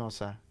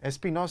Espinosa.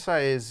 Espinosa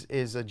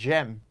is a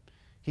gem.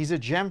 He's a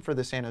gem for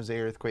the San Jose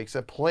Earthquakes,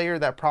 a player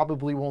that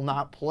probably will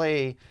not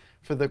play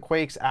for the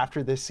Quakes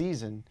after this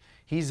season.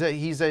 He's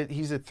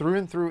a through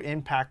and through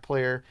impact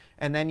player,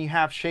 and then you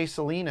have Shea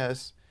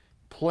Salinas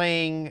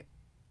playing,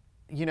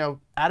 you know,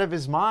 out of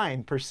his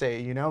mind per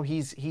se. You know,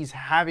 he's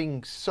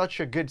having such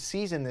a good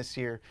season this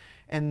year,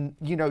 and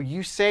you know,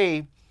 you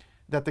say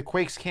that the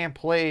Quakes can't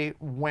play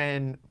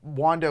when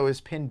Wondo is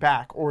pinned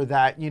back, or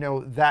that, you know,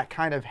 that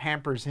kind of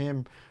hampers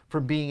him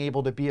from being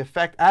able to be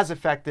as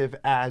effective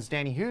as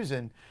Danny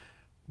Hoesen.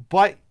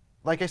 But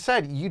like I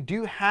said, you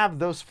do have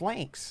those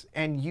flanks,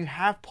 and you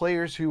have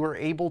players who are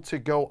able to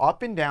go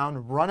up and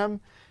down, run them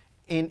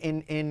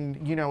in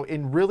a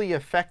really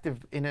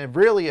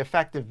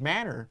effective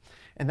manner,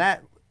 and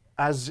that,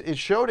 as it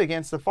showed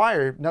against the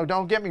Fire. Now,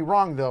 don't get me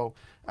wrong though,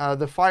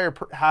 the Fire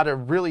had a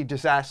really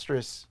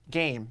disastrous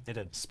game. It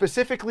did.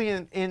 Specifically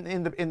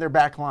in their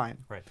back line.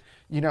 Right.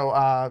 You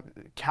know,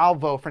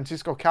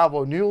 Francisco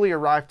Calvo, newly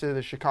arrived to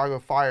the Chicago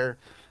Fire,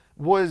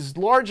 was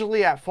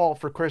largely at fault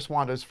for Chris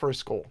Wondo's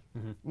first goal.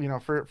 Mm-hmm. You know,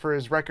 for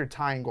his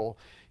record-tying goal.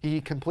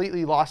 He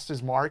completely lost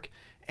his mark.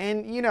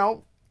 And, you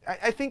know,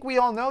 I think we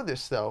all know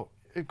this, though.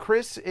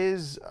 Chris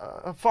is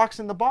a fox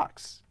in the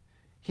box.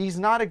 He's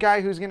not a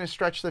guy who's going to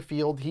stretch the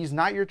field. He's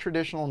not your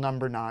traditional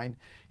number 9.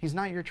 He's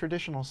not your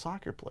traditional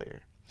soccer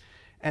player.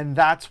 And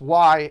that's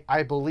why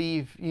I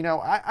believe,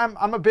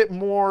 I'm a bit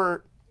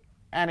more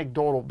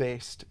anecdotal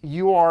based.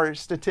 You are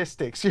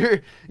statistics.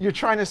 You're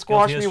trying to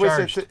squash me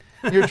with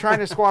you're trying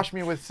to squash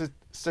me with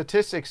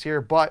statistics here,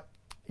 but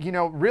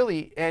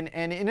really, and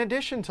in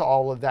addition to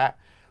all of that,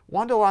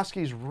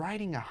 Wondolowski is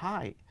riding a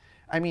high.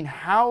 I mean,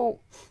 how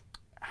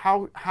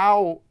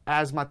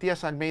as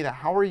Matias Almeida,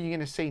 how are you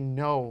going to say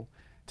no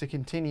to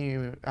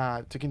continue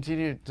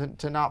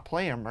to not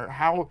play him, or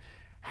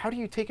how do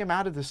you take him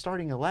out of the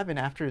starting 11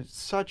 after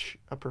such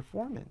a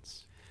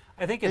performance?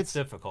 I think it's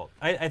difficult.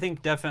 I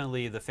think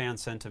definitely the fan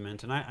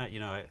sentiment,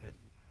 and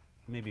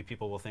maybe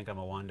people will think I'm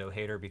a Wondo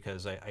hater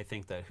because I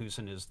think that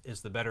Hoesen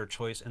is the better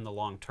choice in the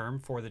long term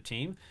for the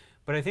team.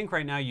 But I think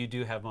right now you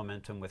do have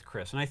momentum with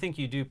Chris. And I think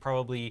you do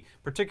probably,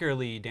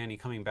 particularly Danny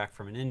coming back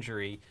from an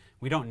injury,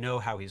 we don't know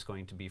how he's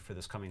going to be for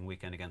this coming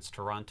weekend against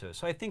Toronto.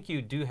 So I think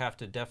you do have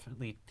to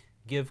definitely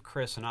give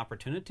Chris an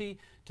opportunity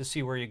to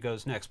see where he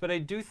goes next. But I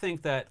do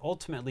think that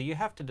ultimately you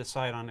have to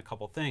decide on a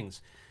couple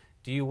things.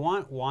 Do you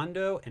want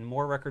Wondo and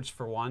more records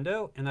for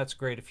Wondo? And that's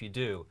great if you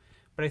do.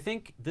 But I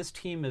think this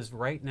team is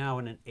right now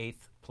in an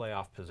 8th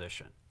playoff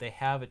position. They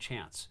have a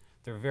chance.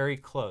 They're very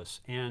close,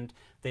 and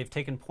they've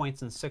taken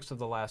points in 6 of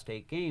the last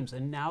 8 games,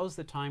 and now's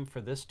the time for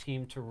this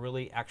team to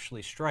really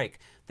actually strike.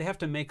 They have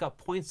to make up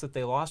points that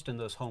they lost in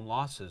those home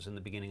losses in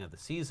the beginning of the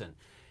season.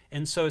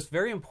 And so it's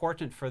very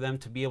important for them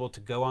to be able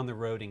to go on the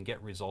road and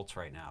get results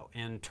right now.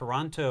 And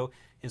Toronto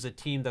is a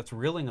team that's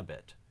reeling a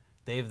bit.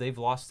 They've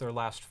lost their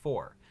last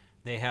 4.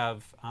 They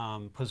have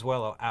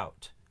Pozuelo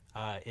out.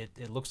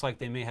 It looks like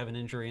they may have an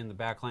injury in the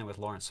back line with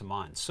Lawrence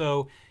Simon.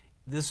 So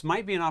this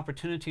might be an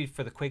opportunity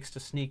for the Quakes to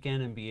sneak in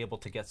and be able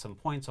to get some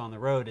points on the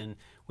road, and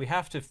we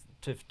have to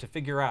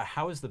figure out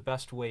how is the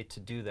best way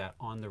to do that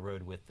on the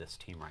road with this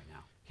team right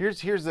now.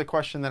 Here's the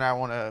question that I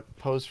want to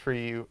pose for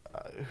you.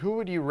 Who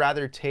would you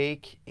rather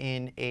take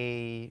in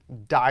a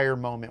dire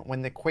moment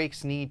when the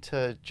Quakes need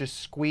to just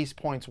squeeze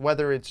points,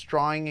 whether it's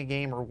drawing a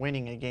game or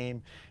winning a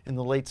game in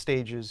the late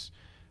stages?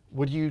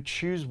 Would you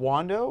choose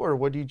Wondo or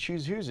would you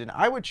choose Hoesen?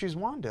 I would choose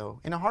Wondo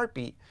in a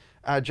heartbeat.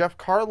 Jeff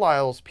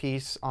Carlisle's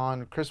piece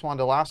on Chris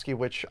Wondolowski,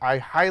 which I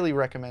highly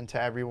recommend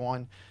to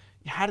everyone,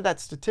 had that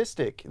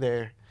statistic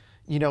there.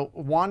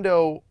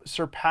 Wondo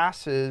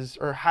surpasses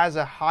or has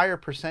a higher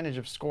percentage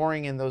of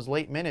scoring in those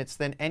late minutes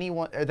than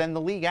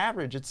the league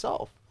average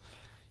itself.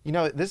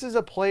 This is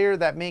a player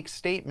that makes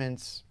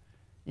statements,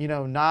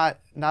 not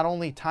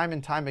only time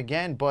and time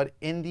again, but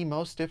in the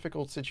most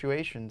difficult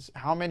situations.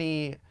 How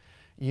many,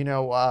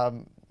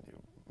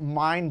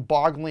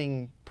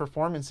 mind-boggling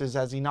performances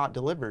has he not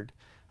delivered?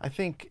 I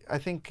think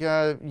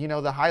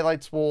the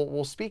highlights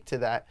will speak to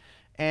that.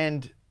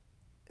 And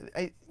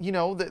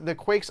the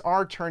Quakes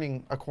are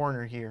turning a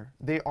corner here.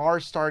 They are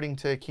starting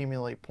to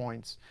accumulate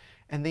points,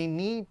 and they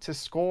need to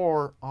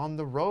score on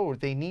the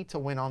road. They need to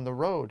win on the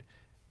road.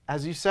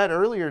 As you said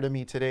earlier to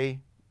me today,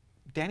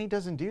 Danny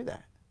doesn't do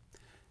that.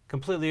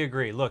 Completely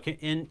agree. Look,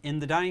 in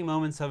the dying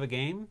moments of a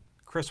game,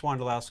 Chris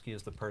Wondolowski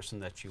is the person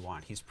that you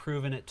want. He's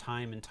proven it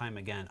time and time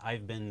again.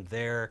 I've been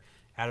there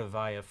at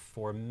Avaya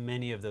for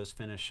many of those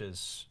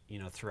finishes,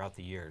 throughout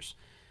the years.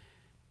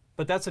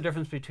 But that's the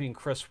difference between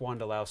Chris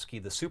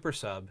Wondolowski, the super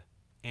sub,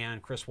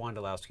 and Chris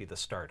Wondolowski, the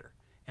starter.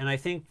 And I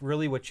think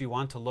really what you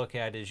want to look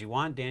at is you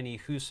want Danny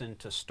Hoesen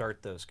to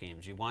start those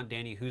games. You want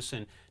Danny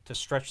Hoesen to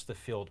stretch the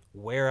field,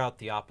 wear out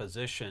the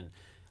opposition,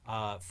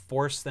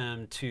 force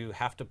them to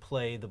have to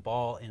play the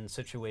ball in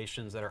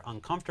situations that are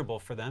uncomfortable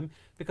for them,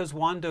 because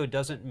Wondo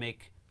doesn't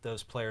make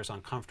those players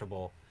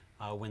uncomfortable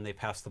when they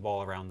pass the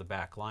ball around the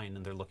back line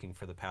and they're looking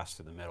for the pass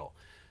through the middle.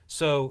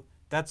 So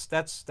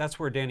that's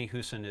where Danny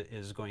Hoesen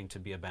is going to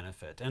be a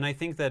benefit. And I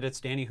think that it's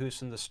Danny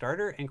Hoesen, the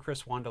starter, and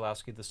Chris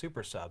Wondolowski, the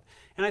super sub.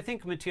 And I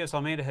think Matias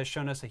Almeida has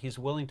shown us that he's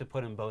willing to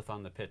put them both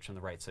on the pitch in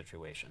the right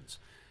situations.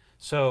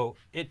 So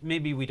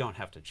maybe we don't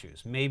have to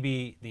choose.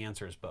 Maybe the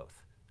answer is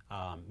both.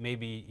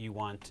 Maybe you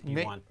want.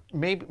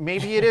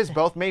 Maybe it is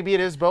both. Maybe it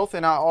is both.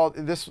 And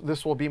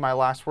this will be my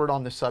last word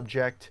on the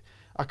subject.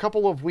 A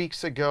couple of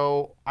weeks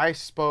ago, I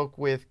spoke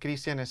with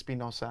Cristian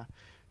Espinosa,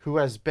 who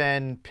has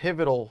been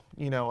pivotal,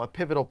 a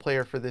pivotal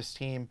player for this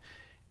team.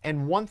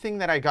 And one thing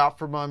that I got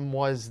from him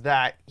was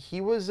that he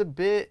was a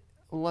bit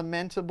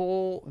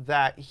lamentable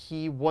that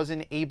he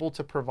wasn't able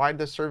to provide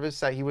the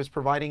service that he was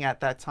providing at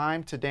that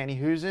time to Danny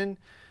Hoesen,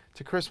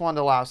 to Chris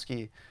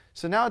Wondolowski.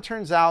 So now it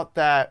turns out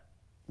that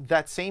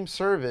that same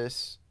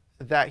service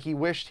that he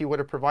wished he would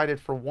have provided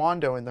for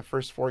Wondo in the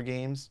first 4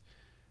 games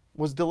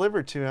was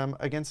delivered to him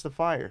against the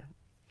Fire.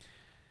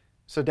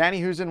 So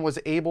Danny Hoesen was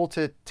able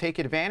to take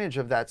advantage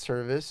of that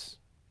service,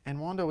 and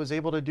Wondo was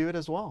able to do it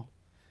as well.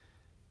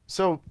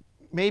 So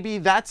maybe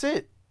that's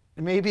it.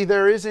 Maybe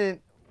there isn't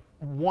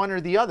one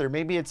or the other.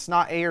 Maybe it's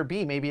not A or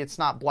B. Maybe it's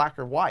not black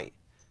or white.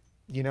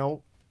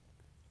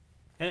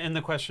 And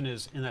the question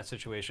is, in that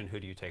situation, who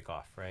do you take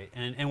off, right?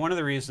 And one of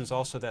the reasons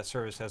also that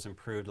service has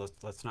improved,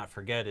 let's not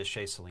forget, is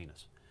Shea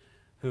Salinas,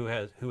 who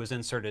was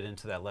inserted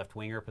into that left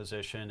winger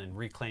position and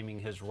reclaiming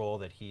his role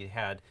that he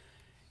had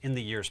in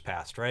the years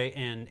past, right?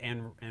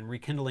 And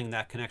rekindling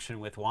that connection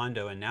with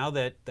Wondo. And now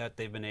that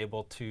they've been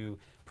able to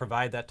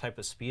provide that type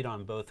of speed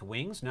on both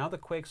wings, now the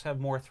Quakes have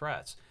more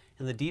threats.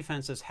 And the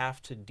defenses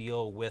have to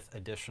deal with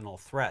additional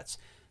threats.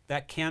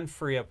 That can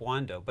free up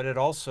Wondo, but it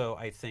also,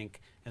 I think,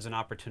 is an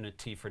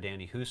opportunity for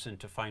Danny Hoesen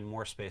to find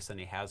more space than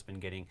he has been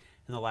getting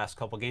in the last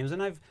couple games.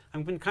 And I've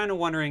been kind of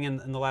wondering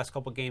in the last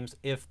couple games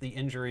if the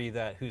injury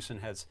that Hoesen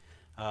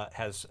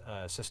has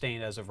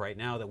sustained as of right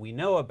now that we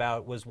know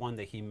about was one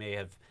that he may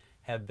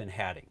have been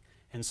having.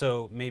 And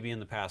so maybe in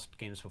the past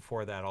games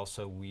before that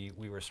also we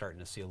were starting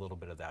to see a little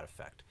bit of that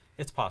effect.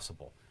 It's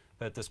possible,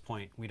 but at this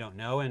point we don't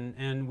know,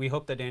 and we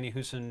hope that Danny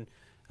Hoesen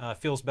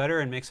feels better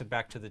and makes it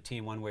back to the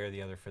team one way or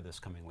the other for this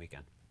coming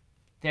weekend.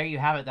 There you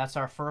have it. That's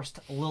our first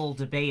little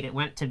debate. It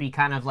went to be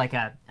kind of like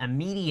a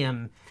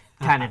medium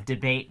kind of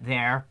debate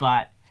there,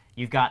 but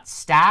you've got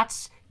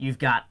stats, you've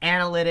got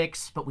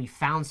analytics, but we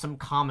found some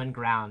common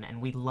ground,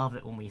 and we love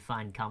it when we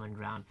find common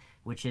ground,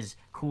 which is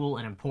cool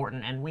and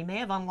important, and we may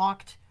have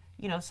unlocked,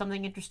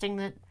 something interesting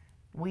that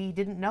we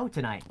didn't know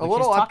tonight,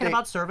 which is talking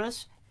about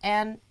service,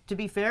 and to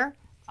be fair,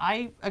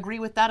 I agree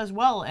with that as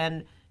well,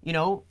 and,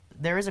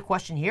 there is a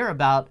question here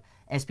about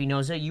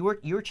Espinoza. You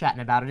were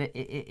chatting about it.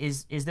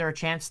 Is there a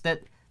chance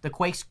that the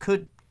Quakes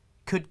could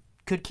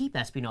keep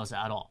Espinoza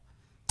at all?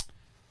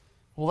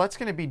 Well, that's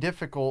going to be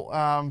difficult.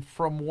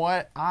 From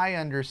what I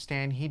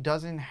understand, he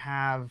doesn't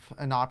have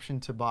an option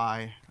to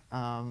buy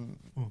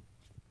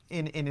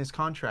in his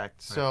contract.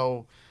 Right.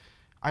 So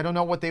I don't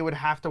know what they would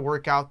have to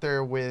work out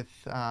there with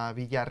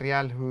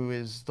Villarreal, who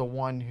is the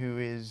one who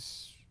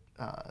is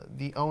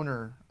the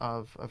owner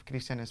of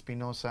Cristian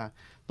Espinoza,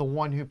 the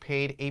one who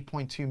paid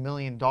 $8.2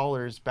 million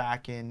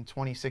back in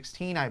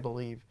 2016, I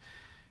believe.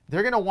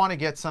 They're going to want to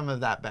get some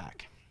of that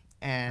back.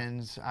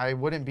 And I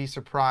wouldn't be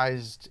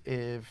surprised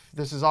if,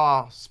 this is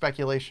all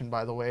speculation,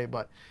 by the way,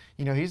 but,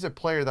 he's a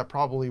player that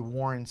probably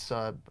warrants,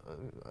 $1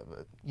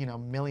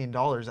 million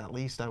at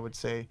least, I would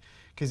say,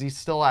 because he's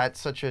still at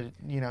such a,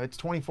 it's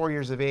 24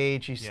 years of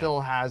age. He still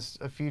has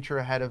a future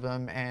ahead of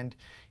him, and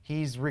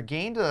he's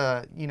regained,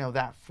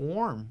 that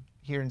form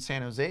here in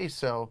San Jose.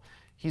 So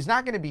he's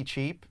not going to be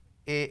cheap.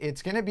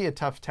 It's going to be a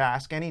tough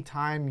task.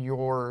 Anytime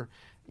you're,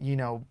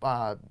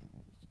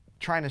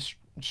 trying to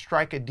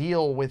strike a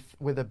deal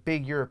with a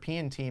big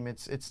European team,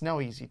 it's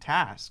no easy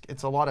task.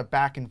 It's a lot of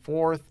back and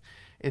forth.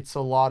 It's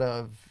a lot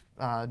of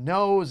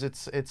no's.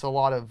 It's a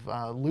lot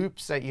of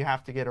loops that you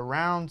have to get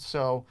around.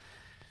 So,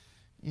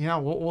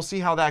 we'll see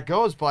how that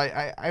goes. But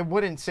I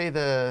wouldn't say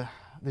the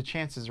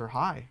chances are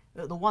high.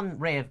 The one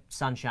ray of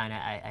sunshine,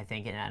 I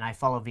think, and I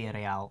follow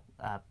Villarreal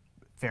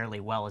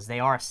fairly well, is they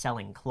are a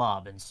selling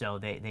club, and so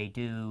they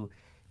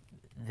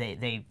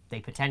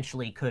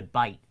potentially could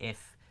bite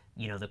if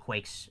the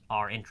Quakes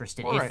are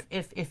interested,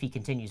 if he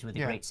continues with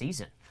a great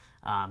season.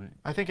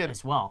 I think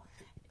as well.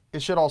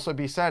 It should also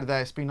be said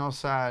that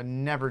Espinoza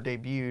never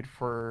debuted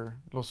for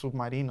Los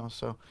Submarinos,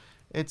 so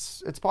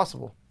it's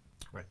possible.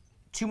 Right.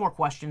 Two more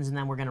questions, and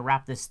then we're going to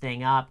wrap this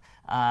thing up.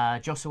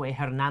 Josue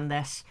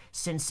Hernandez,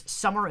 since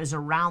summer is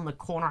around the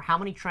corner, how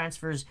many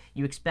transfers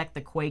you expect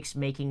the Quakes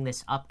making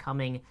this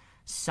upcoming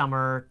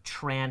summer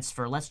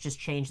transfer? Let's just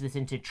change this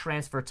into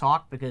transfer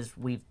talk because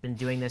we've been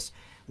doing this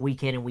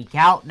week in and week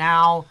out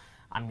now.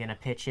 I'm going to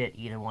pitch it.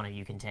 Either one of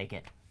you can take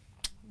it.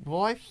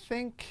 Well, I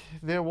think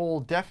they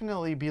will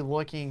definitely be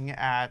looking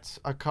at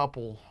a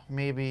couple,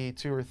 maybe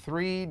 2 or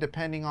 3,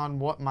 depending on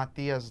what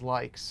Matias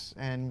likes.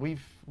 And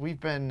we've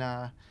been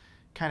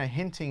kind of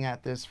hinting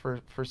at this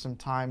for some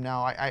time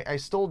now. I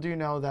still do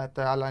know that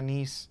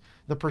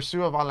the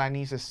pursuit of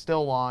Alanis is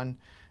still on.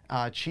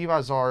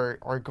 Chivas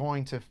are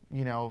going to,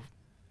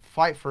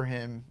 fight for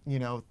him,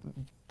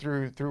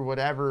 through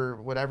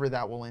whatever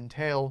that will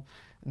entail.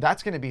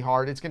 That's going to be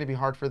hard. It's going to be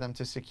hard for them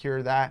to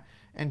secure that.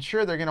 And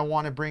sure, they're going to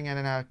want to bring in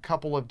a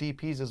couple of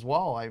DPs as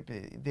well.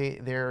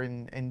 They're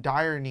in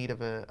dire need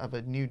of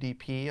a new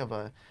DP, of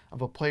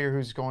a player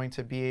who's going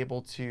to be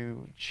able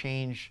to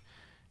change,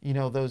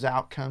 those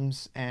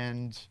outcomes.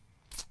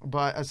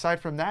 But aside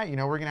from that, we're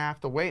going to have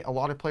to wait. A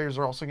lot of players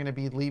are also going to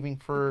be leaving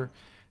for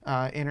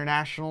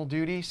international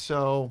duty,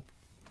 so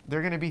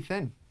they're going to be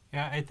thin.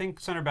 Yeah, I think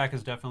center back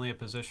is definitely a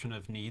position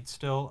of need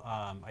still.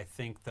 I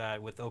think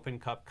that with Open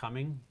Cup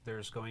coming,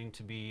 there's going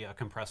to be a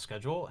compressed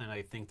schedule, and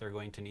I think they're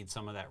going to need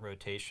some of that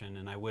rotation.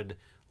 And I would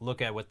look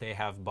at what they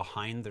have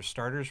behind their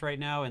starters right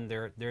now, and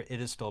it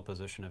is still a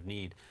position of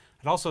need.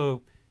 I'd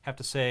also have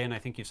to say, and I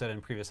think you've said it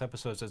in previous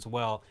episodes as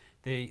well,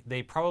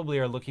 they probably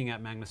are looking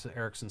at Magnus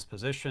Eriksson's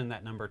position,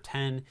 that number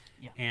 10,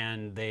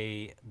 and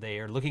they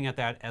are looking at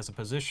that as a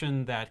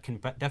position that can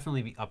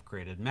definitely be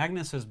upgraded.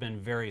 Magnus has been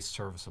very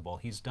serviceable.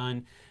 He's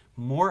done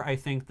more, I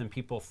think, than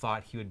people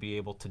thought he would be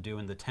able to do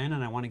in the 10,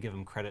 and I want to give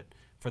him credit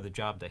for the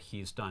job that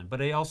he's done.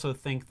 But I also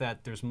think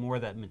that there's more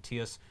that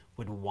Matias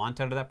would want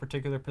out of that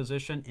particular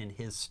position in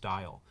his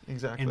style.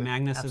 Exactly. And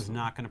Magnus is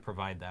not going to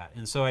provide that.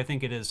 And so I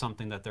think it is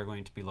something that they're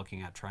going to be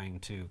looking at, trying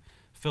to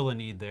fill a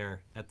need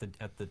there at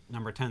the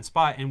number 10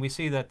 spot. And we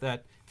see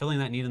that filling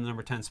that need in the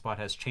number 10 spot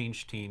has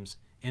changed teams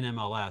in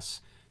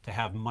MLS to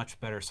have much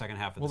better second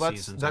half of Well, the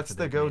season. that's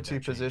the go-to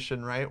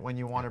position, right? When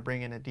you want to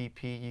bring in a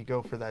DP, you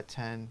go for that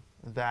 10,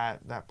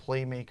 that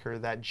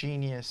playmaker, that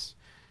genius.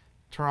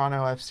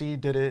 Toronto FC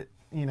did it,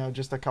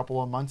 just a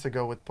couple of months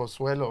ago with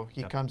Pozuelo.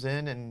 He comes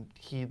in and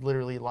he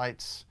literally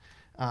lights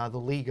the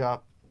league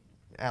up.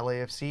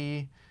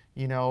 LAFC,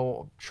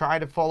 try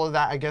to follow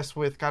that, I guess,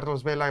 with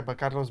Carlos Vela, but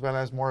Carlos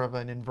Vela is more of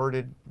an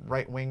inverted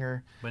right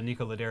winger. But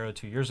Nico Ladero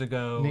 2 years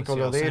ago, Nico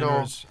Seattle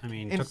Ladero, Sanders, I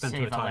mean, took them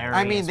to a title.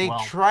 I mean, they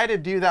try to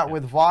do that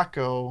with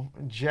Vaco.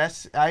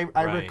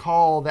 I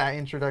recall that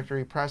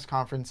introductory press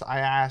conference. I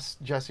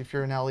asked Jesse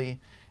Fiorinelli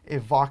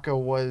if Vaco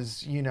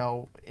was,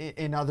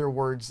 in other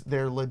words,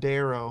 their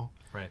Ladero,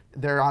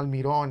 their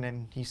Almiron,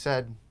 and he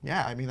said,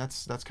 yeah, I mean,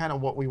 that's kind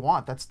of what we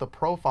want. That's the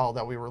profile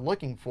that we were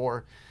looking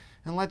for.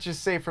 And let's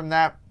just say from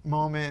that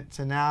moment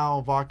to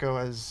now, Vaco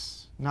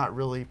has not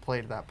really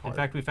played that part. In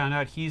fact, we found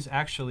out he's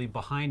actually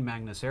behind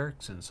Magnus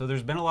Eriksson. So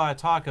there's been a lot of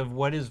talk of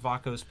what is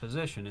Vaco's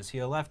position. Is he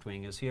a left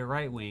wing? Is he a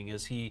right wing?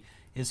 Is he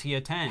a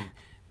 10?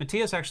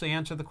 Matthias actually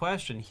answered the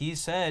question. He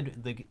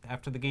said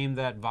after the game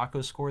that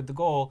Vaco scored the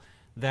goal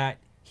that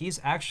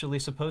he's actually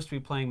supposed to be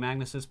playing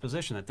Magnus's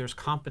position, that there's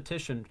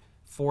competition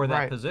for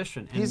that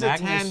position. And he's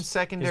Magnus a 10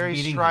 secondary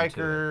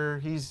striker.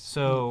 He's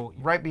so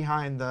right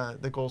behind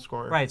the goal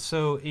scorer. Right.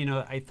 So,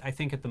 I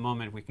think at the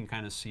moment we can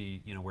kind of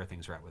see, where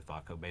things are at with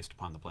Vaco based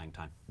upon the playing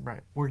time.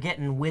 Right. We're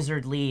getting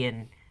wizardly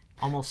and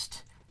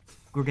almost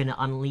we're going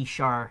to unleash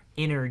our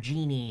inner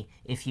genie,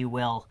 if you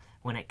will,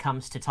 when it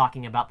comes to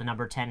talking about the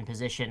number 10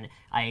 position.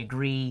 I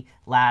agree,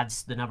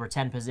 lads, the number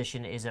 10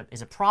 position is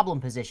a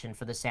problem position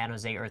for the San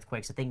Jose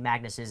Earthquakes. I think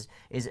Magnus is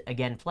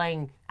again,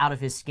 playing out of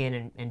his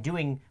skin and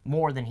doing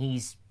more than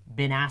he's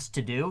been asked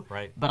to do.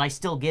 Right. But I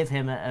still give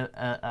him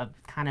a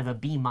kind of a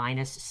B-,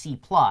 C+.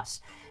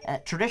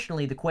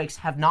 Traditionally, the Quakes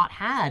have not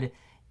had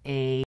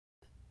a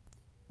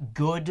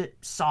good,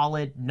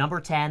 solid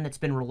number 10 that's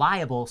been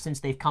reliable since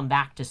they've come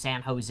back to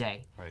San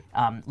Jose.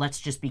 Right.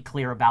 Let's just be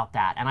clear about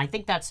that. And I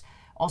think that's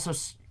also,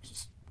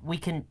 we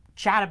can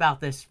chat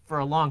about this for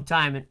a long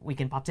time, and we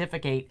can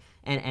pontificate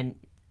and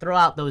throw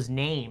out those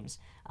names.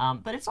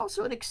 But it's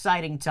also an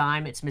exciting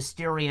time. It's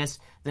mysterious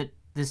that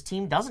this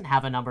team doesn't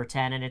have a number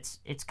 10, and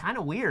it's kind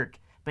of weird.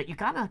 But you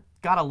kind of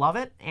got to love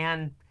it,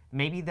 and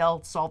maybe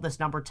they'll solve this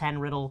number 10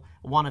 riddle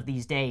one of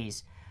these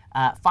days.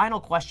 Final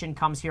question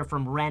comes here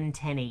from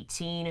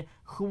Ren1018.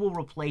 Who will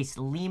replace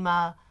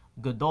Lima,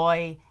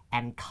 Godoy,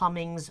 and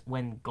Cummings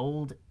when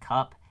Gold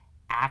Cup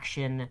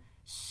action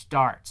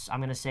starts? I'm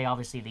going to say,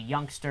 obviously, the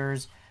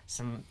youngsters.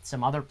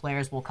 Some other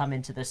players will come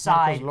into the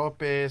side. Marcos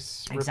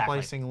Lopez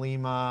replacing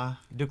Lima.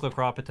 Duke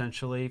Lacroix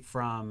potentially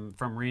from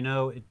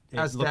Reno. It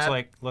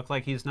looked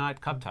like he's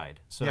not cup tied,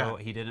 so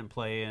he didn't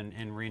play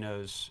in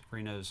Reno's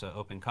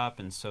Open Cup,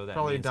 and so that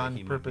probably means done that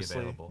he purposely.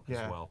 might be available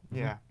as well.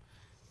 Yeah.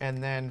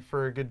 And then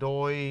for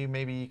Godoy,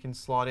 maybe you can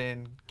slot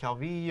in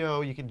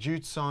Calvillo, you can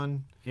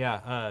Jutson.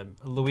 Yeah,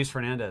 Luis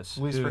Fernandez.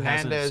 Who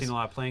hasn't seen a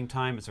lot of playing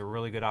time. It's a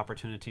really good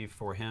opportunity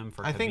for him,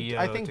 I think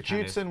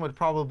Jutson would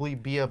probably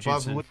be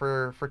above.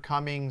 For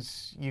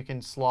Cummings, you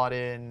can slot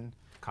in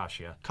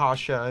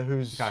Kasha,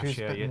 who's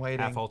been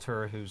waiting.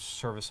 Affolter, who's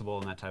serviceable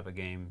in that type of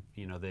game.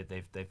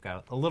 They've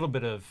got a little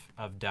bit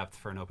of depth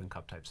for an Open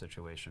Cup type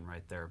situation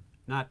right there.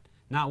 Not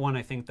one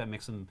I think that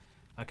makes them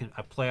a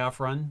playoff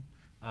run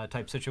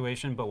type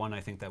situation, but one I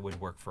think that would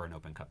work for an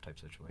Open Cup type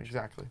situation.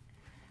 Exactly.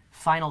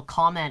 Final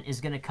comment is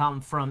going to come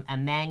from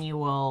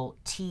Emmanuel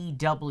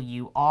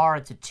TWR.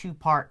 It's a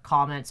two-part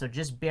comment, so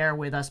just bear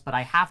with us, but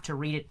I have to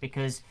read it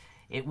because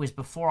it was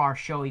before our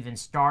show even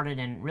started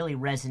and really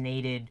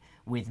resonated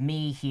with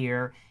me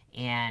here,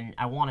 and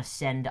I want to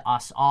send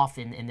us off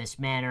in this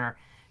manner.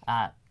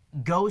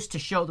 Goes to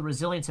show the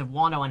resilience of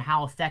Wondo and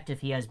how effective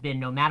he has been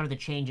no matter the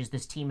changes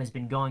this team has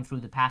been going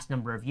through the past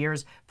number of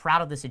years.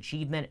 Proud of this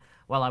achievement.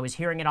 While I was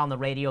hearing it on the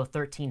radio,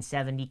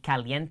 1370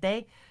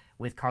 Caliente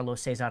with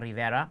Carlos Cesar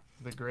Rivera.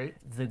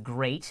 The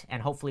great,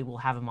 and hopefully we'll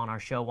have him on our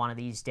show one of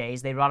these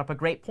days. They brought up a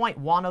great point.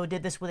 Wondo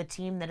did this with a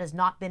team that has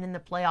not been in the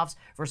playoffs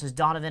versus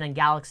Donovan and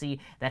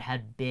Galaxy that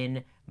had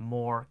been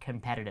more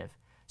competitive.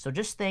 So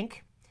just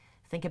think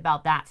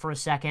about that for a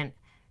second.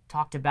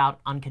 Talked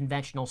about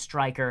unconventional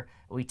striker.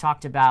 We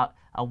talked about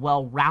a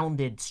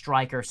well-rounded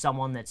striker,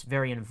 someone that's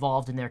very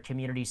involved in their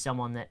community,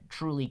 someone that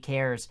truly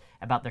cares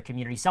about their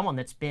community, someone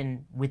that's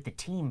been with the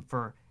team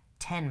for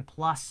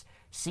 10-plus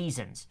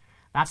seasons.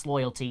 That's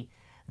loyalty.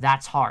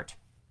 That's heart.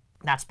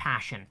 That's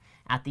passion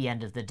at the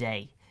end of the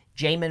day.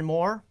 Jamon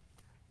Moore,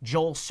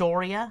 Joel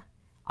Soria.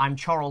 I'm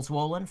Charles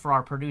Wollin for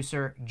our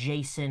producer,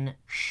 Jason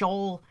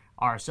Sholl,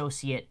 our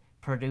associate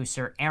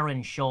producer,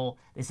 Aaron Sholl.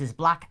 This is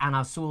Black and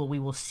Azul. We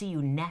will see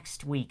you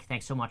next week.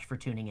 Thanks so much for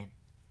tuning in.